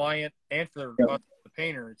for the client and for the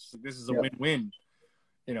painter. This is a win-win.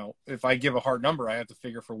 If I give a hard number, I have to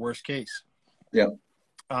figure for worst case. Yeah.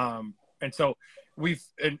 And so we've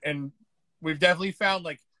definitely found,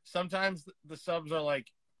 like, sometimes the subs are like,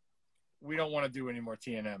 we don't want to do any more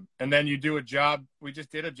T&M. And then you do a job. We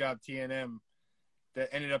just did a job T&M that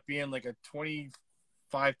ended up being like a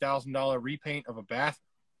 $25,000 repaint of a bathroom.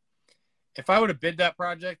 If I would have bid that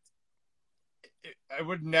project, I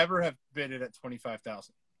would never have bid it at $25,000.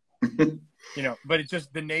 But it's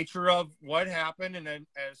just the nature of what happened, and then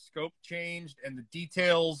as scope changed and the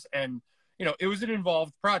details, and it was an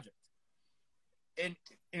involved project. And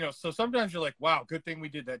so sometimes you're like, wow, good thing we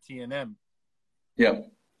did that T&M. Yeah.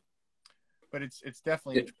 But it's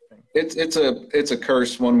definitely interesting. It's a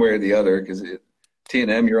curse one way or the other, because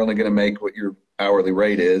T&M, you're only going to make what your hourly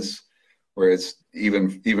rate is. Whereas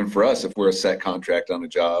even for us, if we're a set contract on a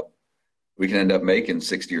job, we can end up making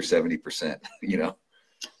 60 or 70%,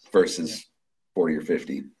 versus 40 or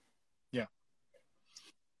 50. Yeah.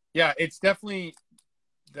 Yeah. It's definitely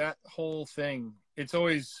that whole thing. It's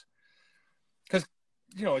always because,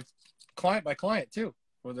 it's client by client too,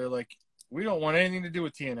 where they're like, we don't want anything to do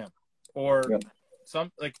with T&M, or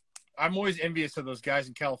I'm always envious of those guys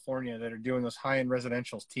in California that are doing those high-end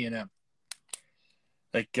residentials T&M.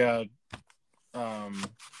 Like,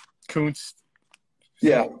 Kuntz.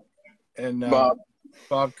 Yeah. And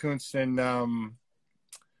Bob Kuntz and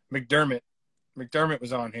McDermott. McDermott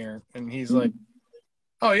was on here, and he's like,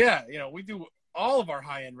 oh, yeah, we do all of our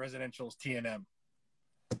high-end residentials T&M.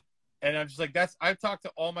 And I'm just like, I've talked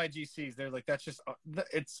to all my GCs. They're like, that's just,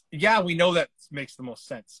 we know that makes the most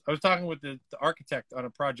sense. I was talking with the architect on a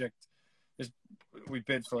project. We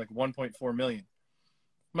bid for like $1.4 million.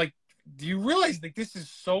 I'm like, do you realize that this is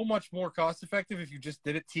so much more cost effective if you just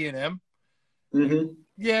did it T&M? Mm-hmm.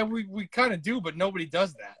 Yeah, we kind of do, but nobody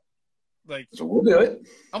does that. Like, so we'll do it.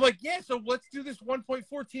 I'm like, yeah, so let's do this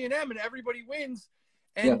 1.4 T&M and everybody wins,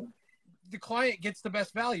 and the client gets the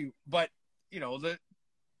best value. But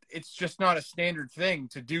it's just not a standard thing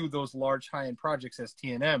to do those large high-end projects as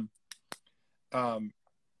T&M,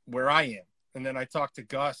 where I am. And then I talked to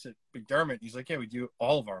Gus at McDermott. He's like, yeah, we do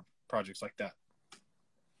all of our projects like that.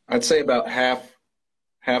 I'd say about half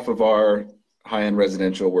of our high-end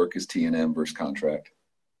residential work is T&M versus contract.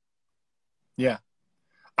 Yeah.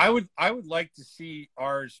 I would like to see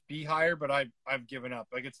ours be higher, but I've given up.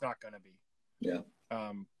 Like, it's not going to be. Yeah.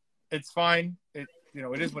 It's fine. It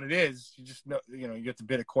is what it is. You just know, you have to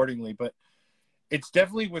bid accordingly, but it's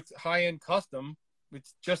definitely with high-end custom.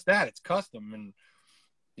 It's just that it's custom, and,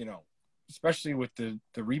 especially with the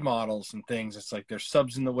remodels and things, it's like there's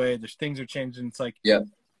subs in the way. There's things are changing. It's like,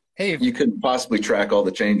 hey, you couldn't possibly track all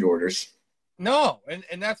the change orders. No.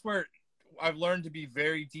 And that's where I've learned to be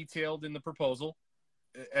very detailed in the proposal,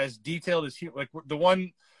 as detailed as like the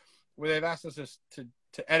one where they've asked us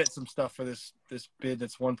to edit some stuff for this bid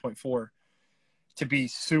that's 1.4, to be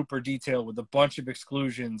super detailed with a bunch of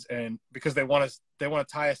exclusions, and because they want to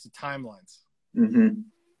tie us to timelines. Mm-hmm.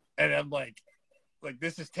 And I'm like,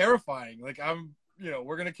 this is terrifying. Like,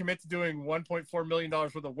 we're going to commit to doing $1.4 million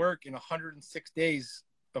worth of work in 106 days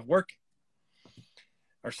of work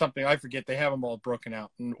or something. I forget. They have them all broken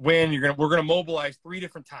out. And when we're going to mobilize 3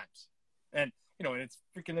 different times, and, and it's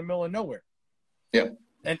freaking the middle of nowhere. Yeah.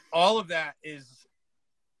 And all of that is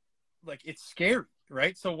like, it's scary.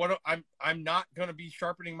 Right. So I'm not going to be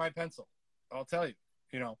sharpening my pencil. I'll tell you,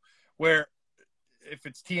 where if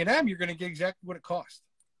it's T&M, you're going to get exactly what it costs.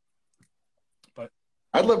 But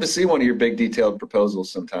I'd love to see one of your big detailed proposals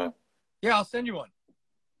sometime. Yeah, I'll send you one.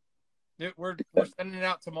 We're sending it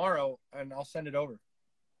out tomorrow, and I'll send it over.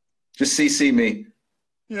 Just CC me.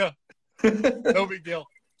 Yeah. No big deal.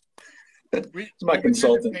 It's my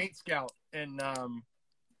consultant. Paint Scout, and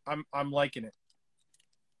I'm liking it.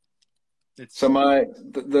 So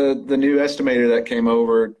the new estimator that came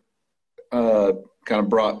over kind of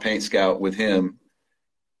brought Paint Scout with him,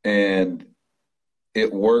 and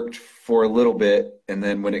it worked for a little bit. And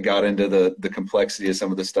then when it got into the complexity of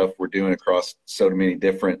some of the stuff we're doing across so many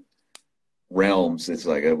different realms, it's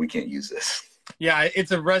like, oh, we can't use this. Yeah,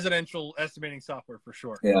 it's a residential estimating software for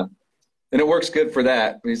sure. Yeah. And it works good for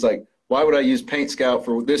that. He's like, why would I use Paint Scout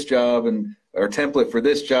for this job or template for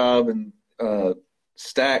this job and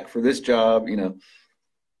Stack for this job, you know?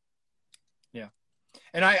 Yeah.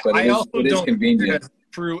 And I is, also it is don't convenient. use it as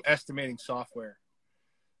true estimating software.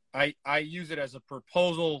 I use it as a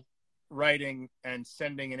proposal writing and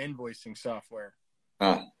sending and invoicing software.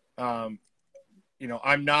 You know,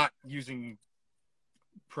 I'm not using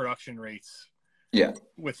production rates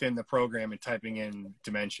within the program and typing in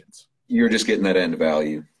dimensions. You're just getting that end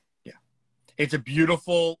value. Yeah. It's a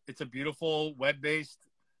beautiful web-based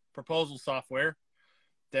proposal software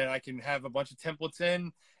that I can have a bunch of templates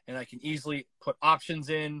in, and I can easily put options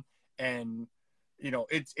in, and you know,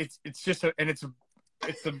 it's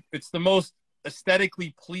the most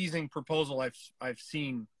aesthetically pleasing proposal I've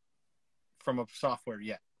seen from a software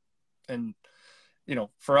yet. And you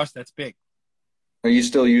know, for us, that's big. Are you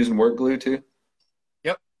still using WorkGlue too?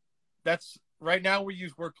 Yep. That's right now we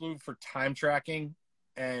use WorkGlue for time tracking,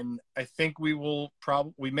 and I think we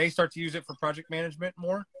may start to use it for project management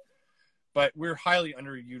more, but we're highly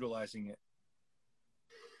underutilizing it.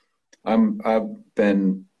 I've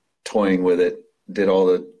been toying with it, did all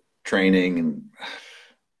the training, and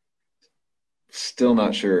still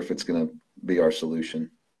not sure if it's going to be our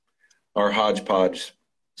solution. Our hodgepodge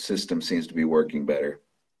system seems to be working better.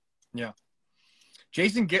 Yeah.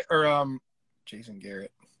 Jason Garrett.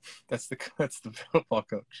 That's the football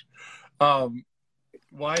coach.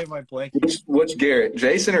 Why am I blanking? Which Garrett?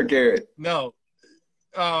 Jason or Garrett? No.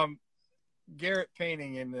 Garrett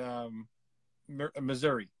Painting in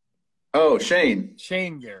Missouri. Oh, Shane.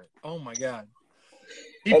 Shane Garrett. Oh my God.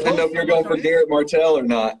 I didn't know if you're going for Garrett Martell or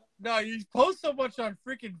not. No, you post so much on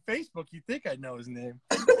freaking Facebook, you think I'd know his name.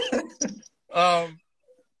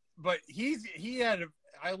 But have you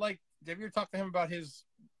ever talked to him about his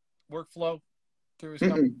workflow through his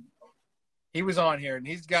company? He was on here, and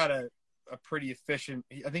he's got a pretty efficient,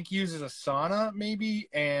 I think he uses Asana maybe,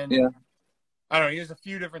 and I don't know, he has a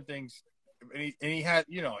few different things, and he had,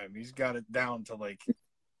 you know him, he's got it down to like,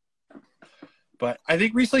 but I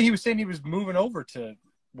think recently he was saying he was moving over to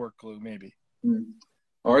WorkGlue maybe.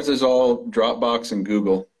 Ours is all Dropbox and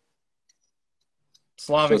Google.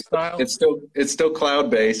 Slavic style? It's still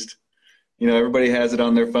cloud-based. You know, everybody has it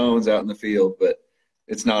on their phones out in the field, but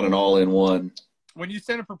it's not an all-in-one. When you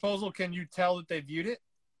send a proposal, can you tell that they viewed it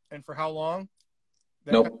and for how long?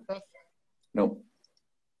 Nope. Kind of stuff? Nope.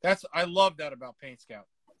 I love that about Paint Scout.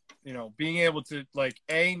 You know, being able to like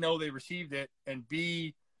A, know they received it, and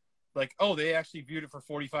B, like, oh, they actually viewed it for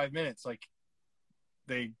 45 minutes. Like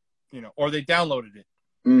they, you know, or they downloaded it.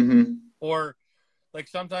 Mm-hmm. Or like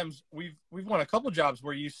sometimes we've won a couple jobs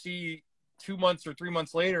where you see 2 months or 3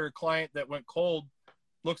 months later, a client that went cold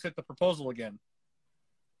looks at the proposal again.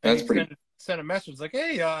 And That's pretty. Send a message like,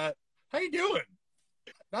 "Hey, how you doing?"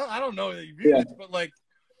 I don't know that you viewed it, but like,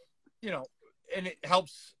 you know, and it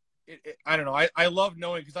helps. I don't know. I love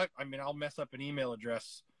knowing, because I mean, I'll mess up an email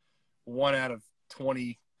address 1 out of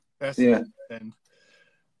 20. And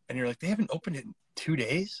you're like, they haven't opened it in 2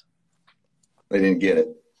 days. They didn't get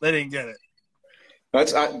it.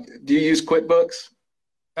 Do you use QuickBooks?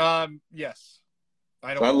 Yes.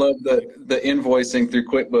 I love the invoicing through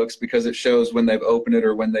QuickBooks because it shows when they've opened it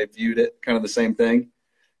or when they've viewed it, kind of the same thing.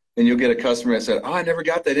 And you'll get a customer that said, "Oh, I never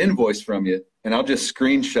got that invoice from you." And I'll just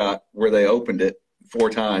screenshot where they opened it 4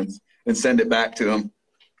 times and send it back to them.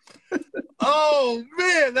 Oh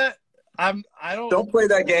man, don't play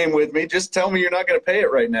that game with me. Just tell me you're not going to pay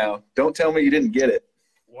it right now. Don't tell me you didn't get it.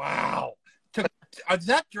 Wow. Is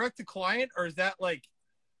that direct to client, or is that like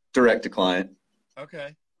direct to client?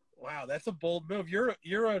 Okay. Wow, that's a bold move. You're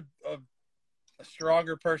a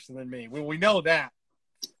stronger person than me. We know that.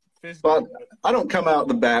 But I don't come out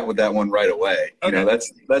the bat with that one right away. Okay. You know,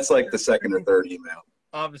 that's like the second or third email.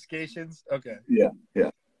 Obfuscations? Okay. Yeah.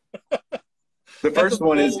 The first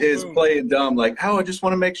one is playing dumb, like, "Oh, I just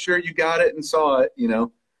want to make sure you got it and saw it," you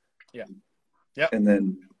know? Yeah. Yeah. And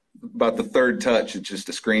then about the third touch, it's just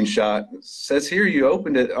a screenshot. It says here you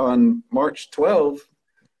opened it on March 12th.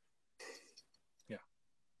 Yeah.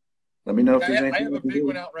 Let me know if there's anything. I have a big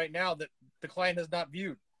one out right now that the client has not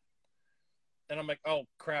viewed. And I'm like, oh,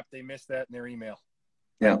 crap, they missed that in their email.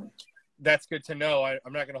 Yeah. That's good to know. I'm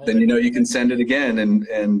not going to hold it. Then you know you can send it again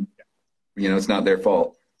and you know, it's not their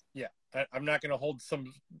fault. Yeah. I'm not going to hold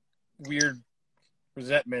some weird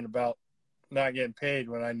resentment about not getting paid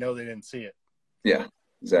when I know they didn't see it. Yeah,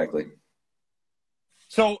 exactly.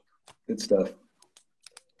 So good stuff.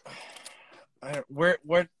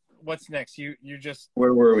 What's next? You just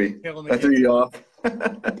where were we? I threw you off.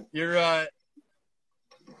 You're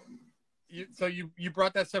So you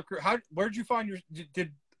brought that sub crew. Where'd you find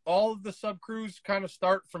did all of the sub crews kind of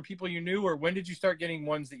start from people you knew, or when did you start getting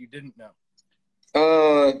ones that you didn't know?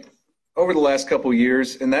 Over the last couple of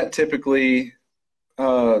years, and that typically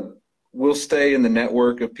we'll stay in the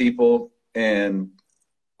network of people, and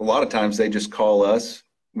a lot of times they just call us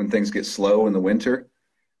when things get slow in the winter,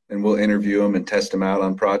 and we'll interview them and test them out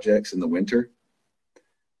on projects in the winter.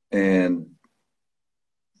 And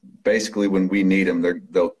basically when we need them,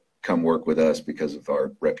 they'll come work with us because of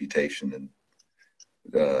our reputation,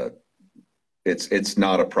 and it's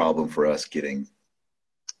not a problem for us getting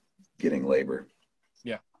labor.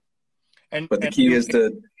 Yeah. But the key is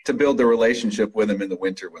to build the relationship with them in the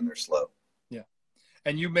winter when they're slow. Yeah.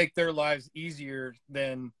 And you make their lives easier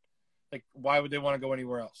than, like, why would they want to go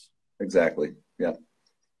anywhere else? Exactly. Yeah.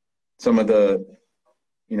 Some of the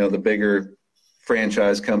bigger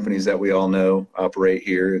franchise companies that we all know operate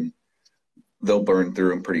here, and they'll burn through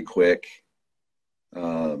them pretty quick.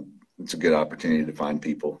 It's a good opportunity to find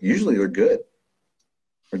people. Usually they're good,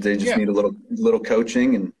 or they just need a little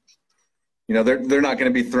coaching, and they're not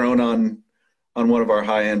going to be thrown on one of our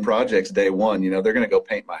high-end projects day one. They're going to go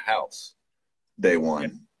paint my house day one. Yeah.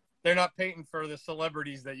 They're not painting for the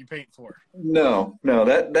celebrities that you paint for. No,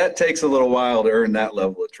 that takes a little while to earn that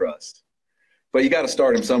level of trust. But you got to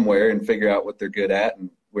start them somewhere and figure out what they're good at and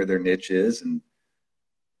where their niche is. And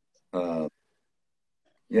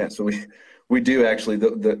so we do actually.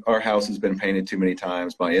 Our house has been painted too many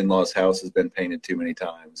times. My in-laws' house has been painted too many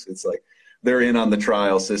times. It's like they're in on the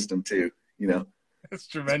trial system too. That's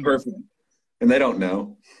tremendous. Perfect. And they don't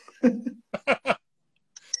know.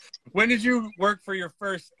 When did you work for your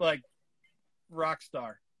first rock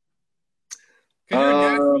star? Because you're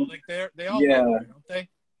natural, they all work, don't they?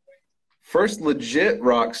 First legit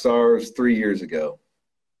rock star was 3 years ago,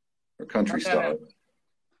 or country star.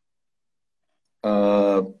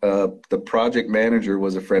 The project manager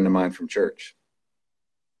was a friend of mine from church.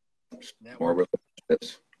 More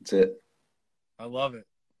relationships. That's it. I love it.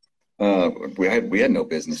 We had no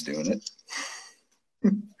business doing it,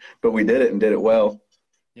 but we did it and did it well.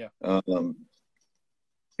 Yeah.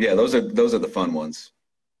 Those are the fun ones.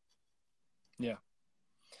 Yeah.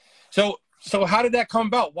 So how did that come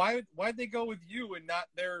about? Why'd they go with you and not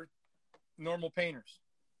their normal painters?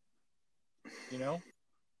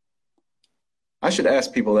 I should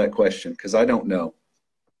ask people that question because I don't know.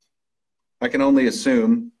 I can only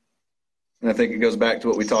assume, and I think it goes back to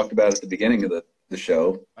what we talked about at the beginning of the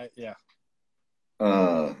show. But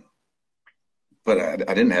I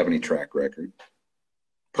didn't have any track record.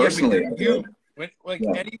 Personally,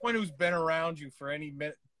 anyone who's been around you for any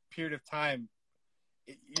period of time,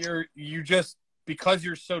 you just, because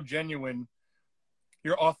you're so genuine,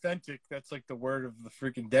 you're authentic. That's like the word of the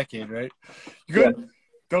freaking decade, right?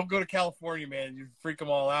 Don't go to California, man. You freak them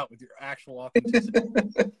all out with your actual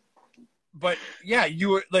authenticity. But yeah, you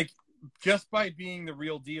were just by being the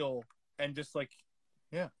real deal and just have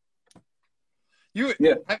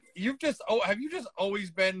you just always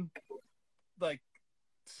been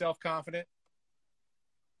self-confident?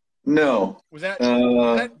 No. Was that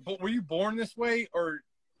but were you born this way, or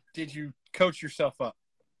did you coach yourself up?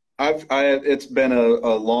 It's been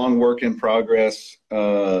a long work in progress.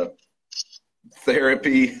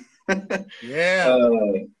 Therapy. Yeah.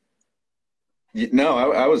 I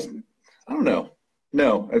don't know.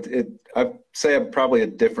 No, I'd say I'm probably a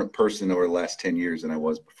different person over the last 10 years than I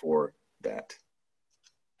was before that.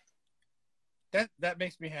 That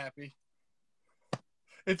makes me happy.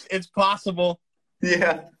 It's possible.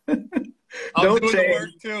 Yeah. I'm doing the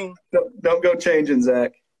work too. Don't go changing,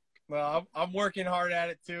 Zach. Well, I'm working hard at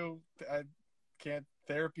it too. I can't.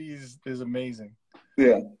 Therapy is amazing.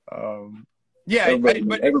 Yeah.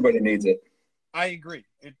 Everybody needs it. I agree.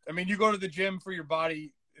 You go to the gym for your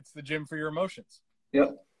body. It's the gym for your emotions.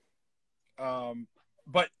 Yep.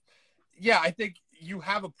 But yeah, I think you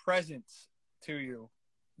have a presence to you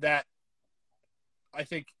that I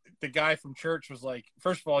think the guy from church was like,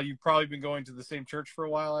 first of all, you've probably been going to the same church for a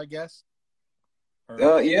while, I guess.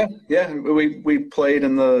 Yeah. We played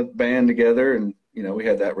in the band together, and we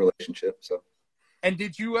had that relationship. So. And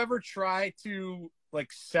did you ever try to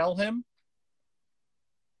sell him?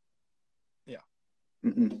 Yeah.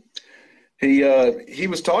 Mm-mm. He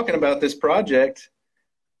was talking about this project,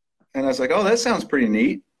 and I was like, "Oh, that sounds pretty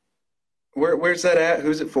neat. Where's that at?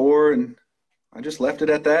 Who's it for?" And I just left it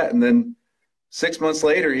at that. And then 6 months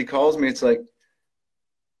later, he calls me. It's like,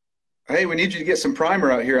 "Hey, we need you to get some primer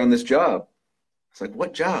out here on this job." I was like,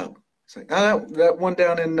 "What job?" It's like, "Oh, that one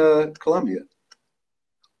down in Columbia."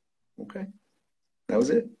 Okay, that was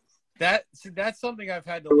it. That's something I've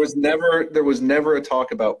had to. There was never a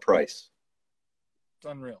talk about price. It's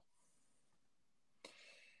unreal.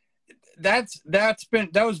 that's been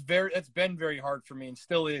very hard for me, and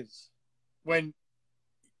still is,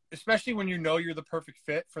 especially when you know you're the perfect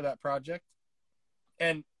fit for that project,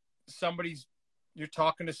 and you're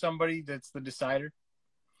talking to somebody that's the decider,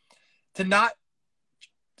 to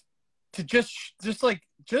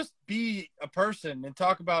just be a person and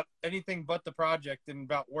talk about anything but the project and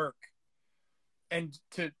about work, and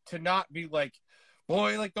to not be like,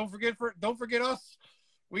 boy, like don't forget us,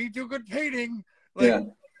 we do good painting, like, yeah.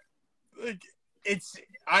 like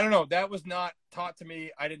I don't know, that was not taught to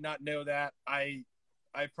me. I did not know that. I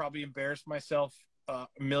probably embarrassed myself a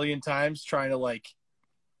million times trying to like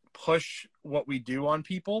push what we do on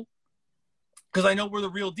people, because I know we're the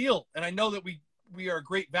real deal, and I know that we are a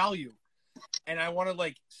great value, and I want to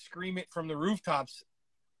like scream it from the rooftops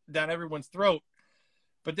down everyone's throat.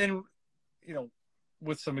 But then, you know,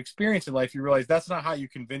 with some experience in life, you realize that's not how you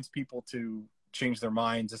convince people to change their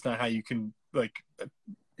minds. It's not how you can like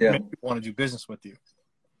make people want to do business with you.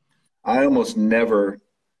 I almost never,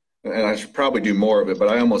 and I should probably do more of it, but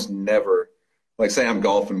I almost never, like say I'm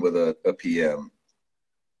golfing with a PM,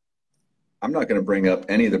 I'm not going to bring up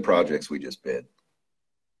any of the projects we just bid.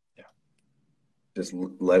 Yeah. Just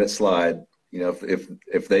let it slide. You know,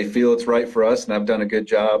 if they feel it's right for us and I've done a good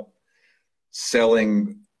job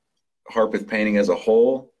selling Harpeth Painting as a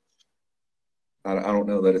whole, I don't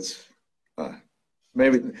know that it's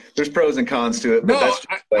maybe there's pros and cons to it, but that's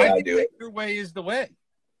just the way I do it. Your way is the way.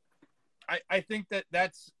 I think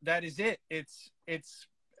that is it. It's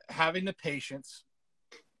having the patience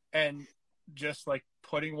and just like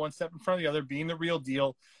putting one step in front of the other, being the real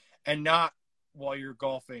deal, and not while you're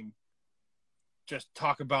golfing just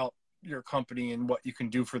talk about your company and what you can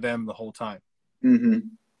do for them the whole time. Mm-hmm.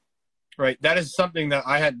 Right. That is something that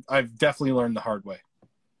I've definitely learned the hard way.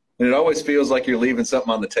 And it always feels like you're leaving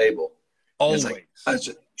something on the table. Always. Like, I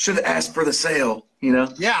should have asked for the sale, you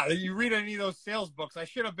know? Yeah. You read any of those sales books, I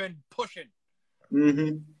should have been pushing.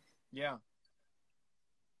 Mm-hmm. Yeah.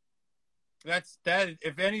 That.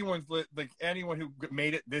 If anyone's like anyone who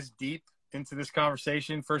made it this deep into this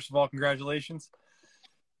conversation, first of all, congratulations.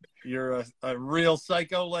 You're a real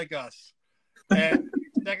psycho like us. And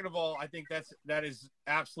second of all, I think that is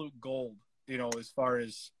absolute gold, you know, as far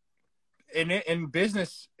as in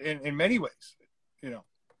business in many ways, you know.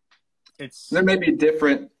 There may be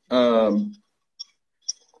different, you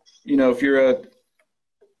know, if you're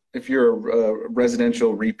a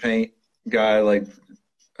residential repaint guy, like,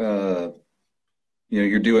 you know,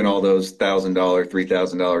 you're doing all those $1,000,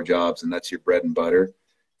 $3,000 jobs, and that's your bread and butter.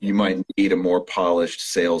 You might need a more polished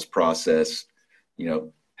sales process. You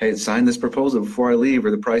know, hey, sign this proposal before I leave, or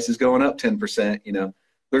the price is going up 10%. You know,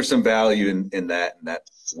 there's some value in that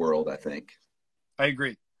world, I think. I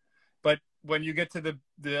agree. But when you get to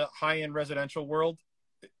the high-end residential world,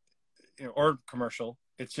 you know, or commercial,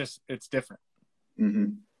 it's different.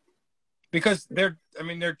 Mm-hmm. Because they're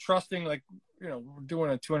trusting, like, you know, we're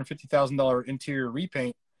doing a $250,000 interior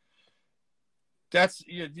repaint.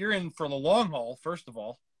 You're in for the long haul, first of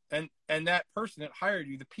all. And that person that hired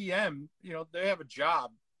you, the PM, you know, they have a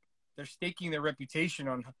job. They're staking their reputation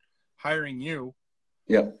on hiring you.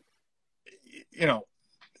 Yeah. You know,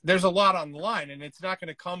 there's a lot on the line, and it's not going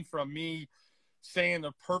to come from me saying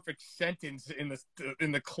the perfect sentence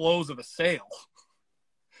in the close of a sale.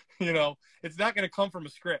 You know, it's not going to come from a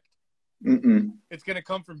script. Mm-mm. It's going to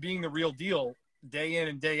come from being the real deal day in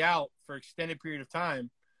and day out for extended period of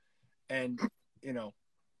time. And, you know,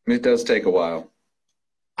 it does take a while.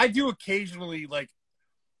 I do occasionally, like,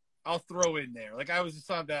 I'll throw in there. Like, I was just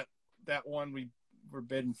on that one we were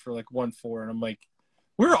bidding for like 1.4, and I'm like,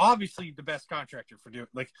 we're obviously the best contractor for doing,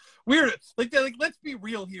 like, we're like let's be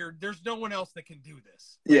real here. There's no one else that can do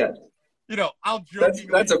this. Yeah. You know, I'll joke.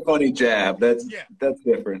 That's a funny jab. That's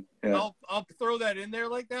different. Yeah. I'll throw that in there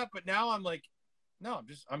like that. But now I'm like, no,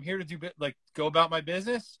 I'm here to go about my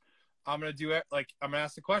business. I'm going to do it. Like, I'm going to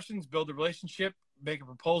ask the questions, build a relationship, make a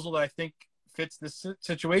proposal that I think fits this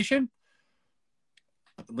situation.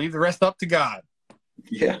 Leave the rest up to God.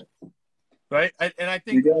 Yeah. Right. And I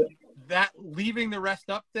think that leaving the rest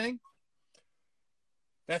up thing,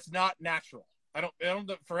 that's not natural. I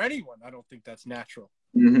don't for anyone. I don't think that's natural.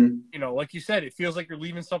 Mm-hmm. You know, like you said, it feels like you're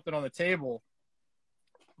leaving something on the table,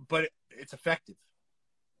 but it's effective.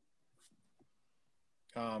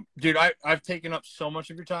 Dude, I've taken up so much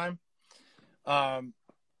of your time. I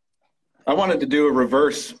wanted to do a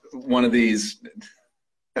reverse one of these,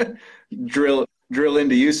 drill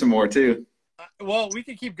into you some more too. Well, we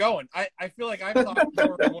can keep going. I feel like I've talked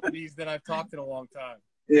more in one of these than I've talked in a long time.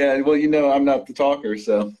 Yeah, well, you know, I'm not the talker,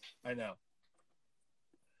 so. I know.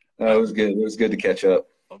 It was good. It was good to catch up.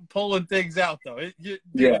 Pulling things out, though.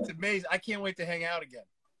 It's amazing. I can't wait to hang out again.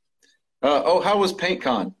 How was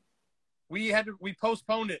PaintCon? We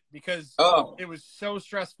postponed it because Oh, it was so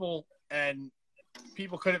stressful and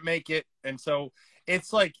people couldn't make it, and so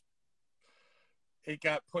it's like it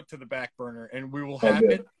got put to the back burner, and we will have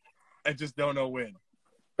good. it. I just don't know when.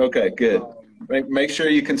 Okay, good. Make sure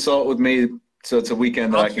you consult with me so it's a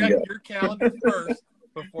weekend that I'll I can check go. your calendar first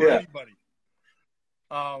before Yeah. anybody.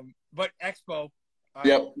 But Expo.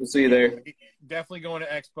 Yep, we'll see you there. Definitely going to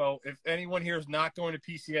Expo. If anyone here is not going to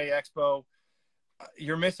PCA Expo,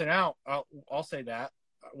 you're missing out. I'll say that.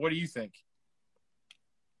 What do you think?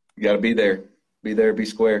 You got to be there. Be there, be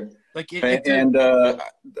square. Like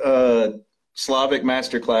Slavic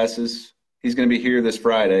master classes. He's going to be here this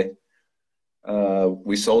Friday.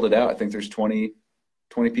 We sold it out. I think there's 20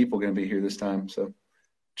 people going to be here this time. So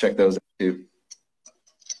check those out too.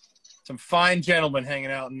 Some fine gentlemen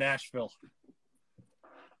hanging out in Nashville.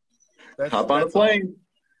 Hop on a plane.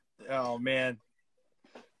 Oh, man.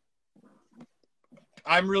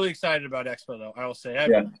 I'm really excited about Expo, though, I will say. That's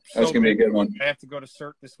going to be a good one. I have to go to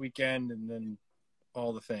CERT this weekend and then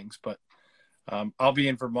all the things. But I'll be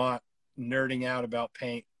in Vermont nerding out about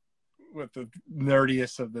paint with the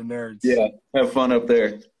nerdiest of the nerds. Yeah, have fun up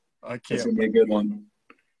there. I can't. It's going to be a good one.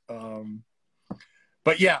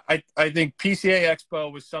 But, yeah, I think PCA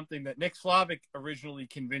Expo was something that Nick Slavic originally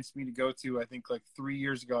convinced me to go to. I think like 3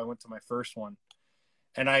 years ago I went to my first one.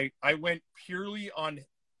 And I went purely on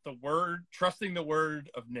trusting the word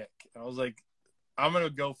of Nick. I was like, I'm going to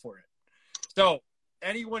go for it. So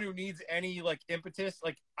anyone who needs any like impetus,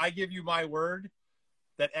 like I give you my word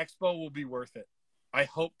that Expo will be worth it. I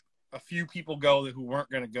hope a few people go who weren't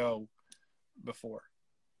going to go before.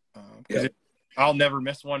 Because I'll never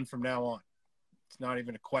miss one from now on. It's not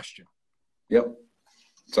even a question. Yep.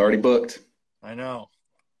 It's already booked. I know.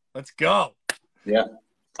 Let's go. Yeah.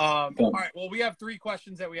 All right. Well, we have 3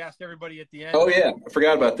 questions that we asked everybody at the end. Oh, yeah. I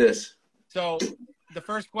forgot about this. So the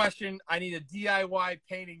first question, I need a DIY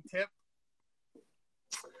painting tip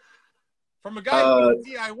from a guy who's a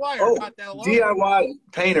DIYer not that long. DIY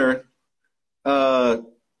painter,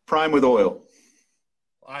 prime with oil.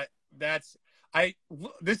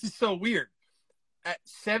 This is so weird. At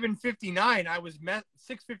 7:59,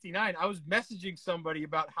 6:59, I was messaging somebody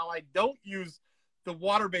about how I don't use the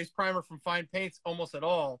water-based primer from Fine Paints almost at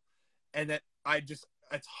all, and that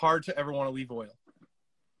it's hard to ever want to leave oil.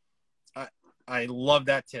 I love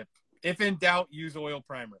that tip. If in doubt, use oil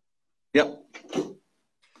primer. Yep. All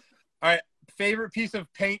right. Favorite piece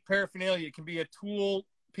of paint paraphernalia? It can be a tool,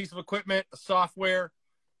 piece of equipment, a software,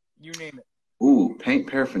 you name it. Ooh, paint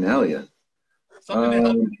paraphernalia. Something to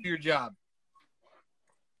help you do your job.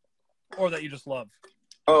 Or that you just love.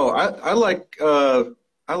 Oh, I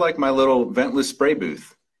like my little ventless spray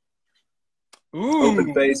booth. Ooh.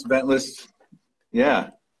 Open face, ventless. Yeah.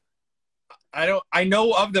 I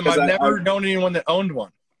know of them. I've never known anyone that owned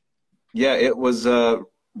one. Yeah, it was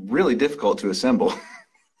really difficult to assemble.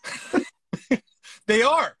 They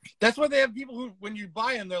are. That's why they have people who, when you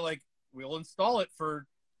buy them, they're like, we'll install it for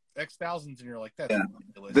X thousands. And you're like, that's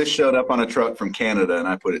ridiculous. This showed up on a truck from Canada, and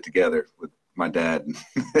I put it together with my dad.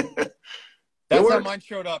 That's how mine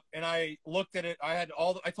showed up. And I looked at it. I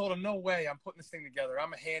told him, no way, I'm putting this thing together.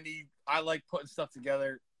 I'm a handy. I like putting stuff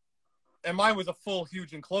together. And mine was a full,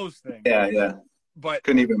 huge enclosed thing. Yeah. But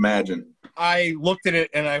couldn't even imagine. I looked at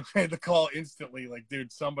it and I made the call instantly. Like,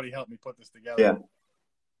 dude, somebody help me put this together. Yeah.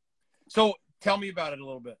 So tell me about it a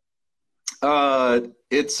little bit.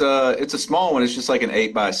 It's a small one. It's just like an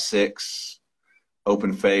 8x6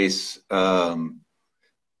 open face. I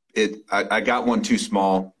got one too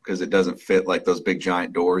small because it doesn't fit like those big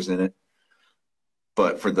giant doors in it.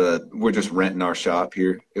 But we're just renting our shop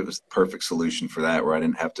here. It was the perfect solution for that, where I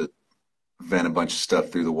didn't have to vent a bunch of stuff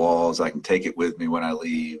through the walls. I can take it with me when I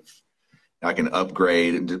leave. I can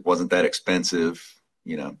upgrade. It wasn't that expensive.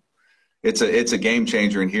 You know, it's a game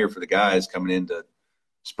changer in here for the guys coming in to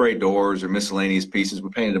spray doors or miscellaneous pieces. We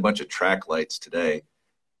painted a bunch of track lights today.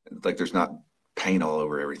 Like, there's not paint all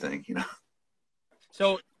over everything, you know.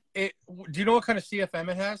 So do you know what kind of CFM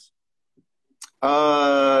it has?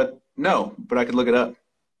 No, but I could look it up.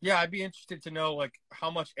 Yeah, I'd be interested to know, like, how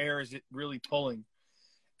much air is it really pulling?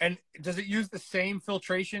 And does it use the same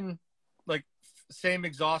filtration, like same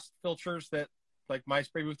exhaust filters that like my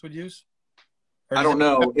spray booth would use? I don't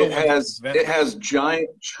know. It has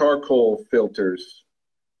giant charcoal filters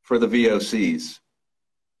for the VOCs.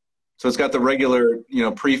 So it's got the regular,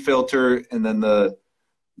 pre-filter, and then the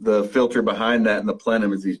filter behind that in the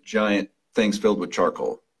plenum is these giant things filled with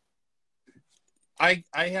charcoal. I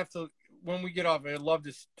have to, when we get off, I'd love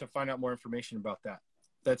to find out more information about that.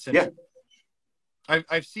 That's it. Yeah.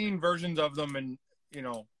 I've seen versions of them, and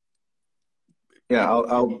Yeah,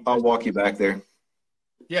 I'll walk you back there.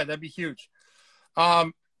 Yeah, that'd be huge.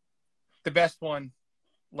 The best one,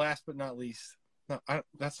 last but not least. No,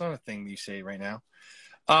 that's not a thing you say right now.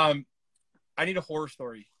 I need a horror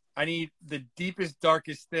story. I need the deepest,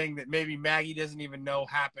 darkest thing that maybe Maggie doesn't even know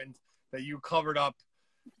happened that you covered up.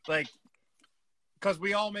 Like, because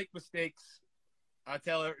we all make mistakes. I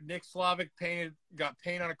tell her, Nick Slavic got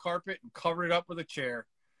paint on a carpet and covered it up with a chair.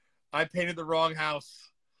 I painted the wrong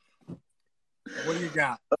house. What do you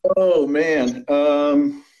got? Oh, man.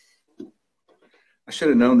 I should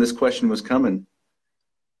have known this question was coming.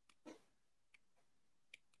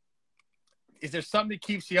 Is there something that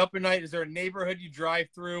keeps you up at night? Is there a neighborhood you drive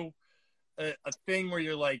through, a thing where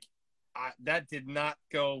you're like, that did not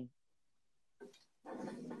go?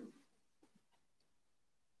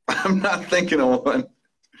 I'm not thinking of one.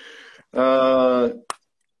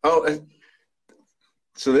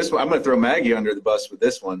 So this one, I'm going to throw Maggie under the bus with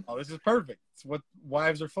this one. Oh, this is perfect. It's what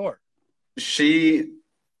wives are for. She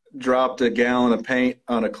dropped a gallon of paint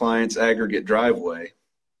on a client's aggregate driveway.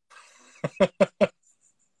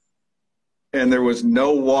 And there was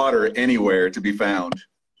no water anywhere to be found.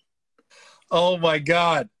 Oh, my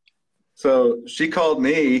God. So she called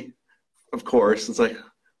me, of course. It's like,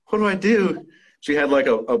 what do I do? She had like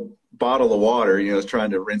a bottle of water, you know, was trying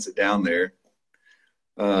to rinse it down there.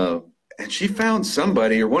 And she found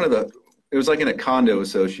somebody, or it was like in a condo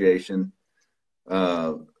association.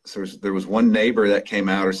 So there was one neighbor that came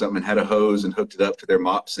out or something and had a hose and hooked it up to their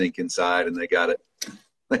mop sink inside, and they got it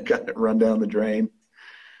run down the drain.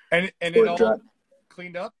 And it all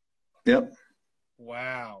cleaned up? Yep.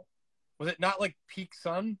 Wow. Was it not like peak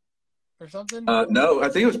sun or something? No, I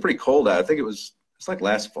think it was pretty cold out. I think it's like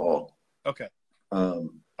last fall. Okay.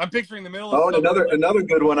 I'm picturing the middle of and another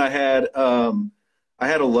good one I had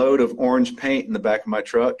a load of orange paint in the back of my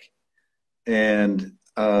truck, and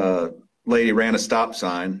lady ran a stop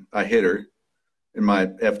sign. I hit her in my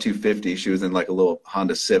F-250. She was in like a little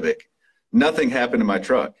Honda Civic. Nothing happened to my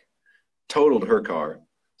truck. Totaled her car.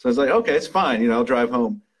 So I was like, okay, it's fine. You know, I'll drive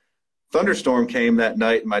home. Thunderstorm came that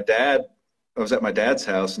night, and I was at my dad's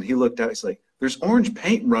house, and he looked out. He's like, there's orange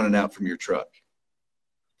paint running out from your truck.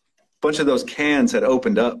 A bunch of those cans had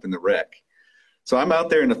opened up in the wreck. So I'm out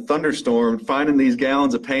there in a thunderstorm, finding these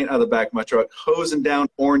gallons of paint out of the back of my truck, hosing down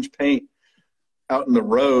orange paint out in the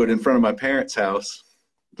road in front of my parents' house,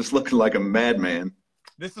 just looking like a madman.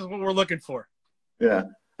 This is what we're looking for. Yeah.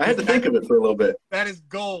 I had to think of it for a little bit. That is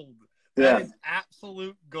gold. Yeah. That is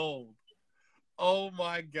absolute gold. Oh,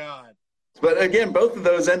 my God. But, again, both of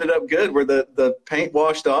those ended up good, where the paint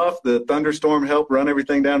washed off, the thunderstorm helped run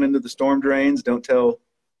everything down into the storm drains. Don't tell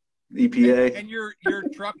EPA. And your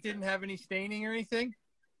truck didn't have any staining or anything?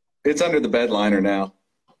 It's under the bed liner now.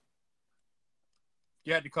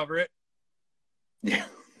 You had to cover it? Yeah.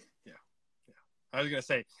 I was going to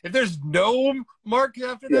say, if there's no mark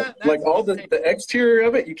after that. That's like all the exterior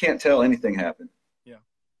of it, you can't tell anything happened.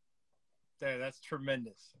 Yeah, that's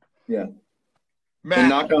tremendous. Yeah. Matt, and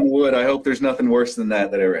knock on wood, I hope there's nothing worse than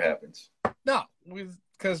that ever happens. No,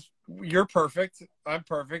 because you're perfect. I'm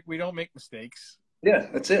perfect. We don't make mistakes. Yeah,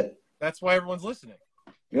 that's it. That's why everyone's listening.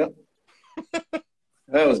 Yep.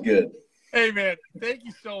 That was good. Hey, man, thank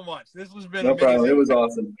you so much. This has been no amazing. problem. It was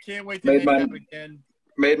awesome. Can't wait to hang out again.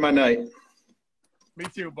 Made my night. Me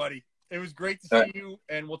too, buddy. It was great to see you,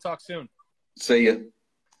 and we'll talk soon. See ya.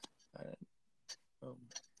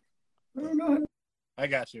 I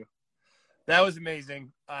got you. That was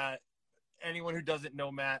amazing. Anyone who doesn't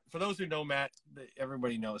know Matt, for those who know Matt,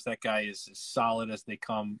 everybody knows that guy is as solid as they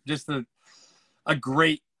come. Just a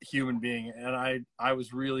great human being, and I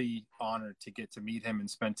was really honored to get to meet him and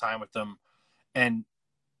spend time with him. And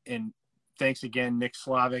thanks again, Nick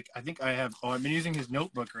Slavic. I think I've been using his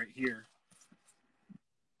notebook right here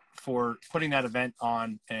for putting that event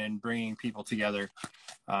on and bringing people together.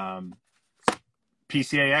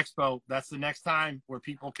 PCA Expo, that's the next time where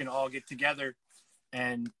people can all get together,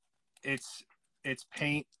 and it's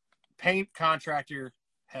paint contractor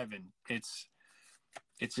heaven. It's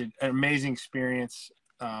an amazing experience.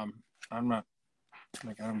 I'm not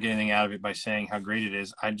like I don't get anything out of it by saying how great it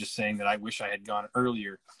is. I'm just saying that I wish I had gone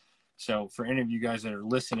earlier. So for any of you guys that are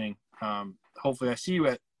listening, hopefully I see you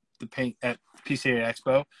at PCA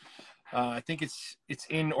Expo. I think it's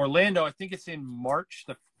in Orlando. I think it's in March,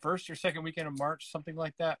 the first or second weekend of March, something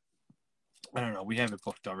like that. I don't know. We have it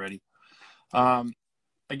booked already.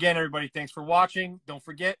 Again, everybody, thanks for watching. Don't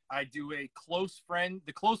forget, I do the Close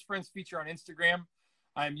Friends feature on Instagram.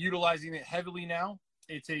 I'm utilizing it heavily now.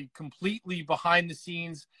 It's a completely behind the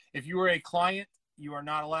scenes. If you are a client, you are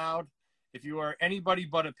not allowed. If you are anybody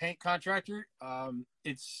but a paint contractor,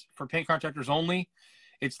 it's for paint contractors only.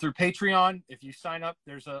 It's through Patreon. If you sign up,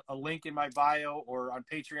 there's a link in my bio or on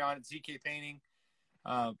Patreon at ZK Painting.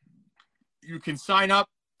 You can sign up.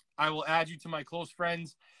 I will add you to my close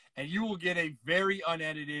friends, and you will get a very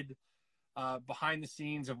unedited behind the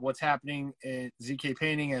scenes of what's happening at ZK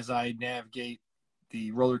Painting as I navigate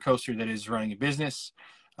the roller coaster that is running a business.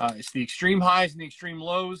 It's the extreme highs and the extreme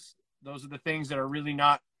lows. Those are the things that are really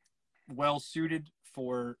not well suited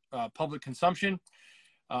for public consumption.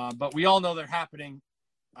 But we all know they're happening.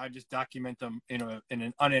 I just document them in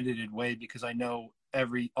an unedited way because I know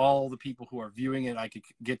all the people who are viewing it, I could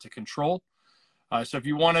get to control. So if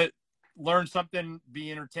you want to learn something, be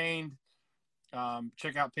entertained,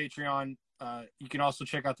 check out Patreon. You can also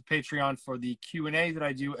check out the Patreon for the Q&A that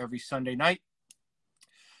I do every Sunday night.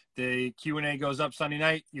 The Q&A goes up Sunday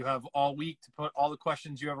night. You have all week to put all the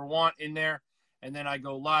questions you ever want in there. And then I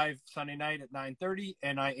go live Sunday night at 9:30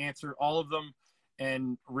 and I answer all of them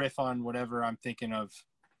and riff on whatever I'm thinking of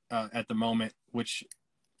at the moment, which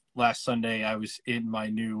last Sunday I was in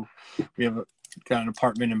we got an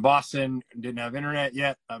apartment in Boston, didn't have internet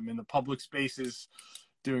yet. I'm in the public spaces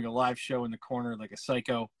doing a live show in the corner like a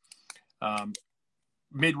psycho.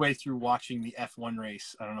 Midway through watching the F1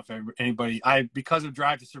 race. I don't know if anybody, because of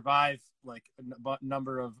Drive to Survive, like a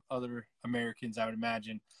number of other Americans, I would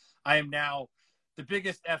imagine, I am now the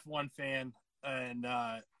biggest F1 fan, and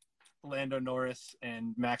Lando Norris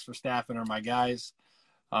and Max Verstappen are my guys.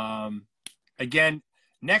 Again,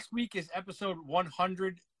 next week is episode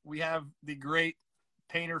 100. We have the great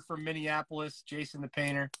painter from Minneapolis, Jason the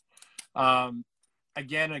Painter.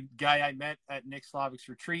 Again, a guy I met at Nick Slavic's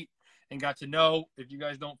retreat and got to know. If you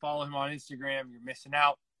guys don't follow him on Instagram, you're missing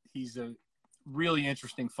out. He's a really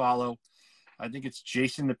interesting follow. I think it's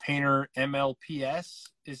Jason the Painter MLPS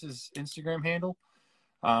is his Instagram handle.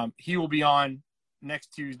 He will be on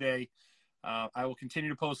next Tuesday. I will continue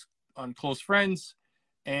to post on Close Friends,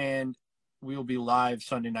 and we will be live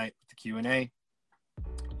Sunday night with the Q&A.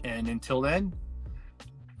 And until then,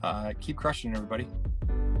 keep crushing it, everybody.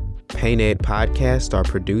 Paint Ed podcasts are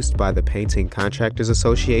produced by the Painting Contractors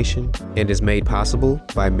Association and is made possible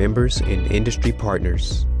by members and industry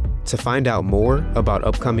partners. To find out more about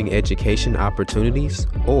upcoming education opportunities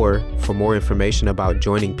or for more information about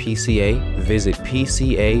joining PCA, visit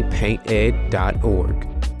pcapainted.org.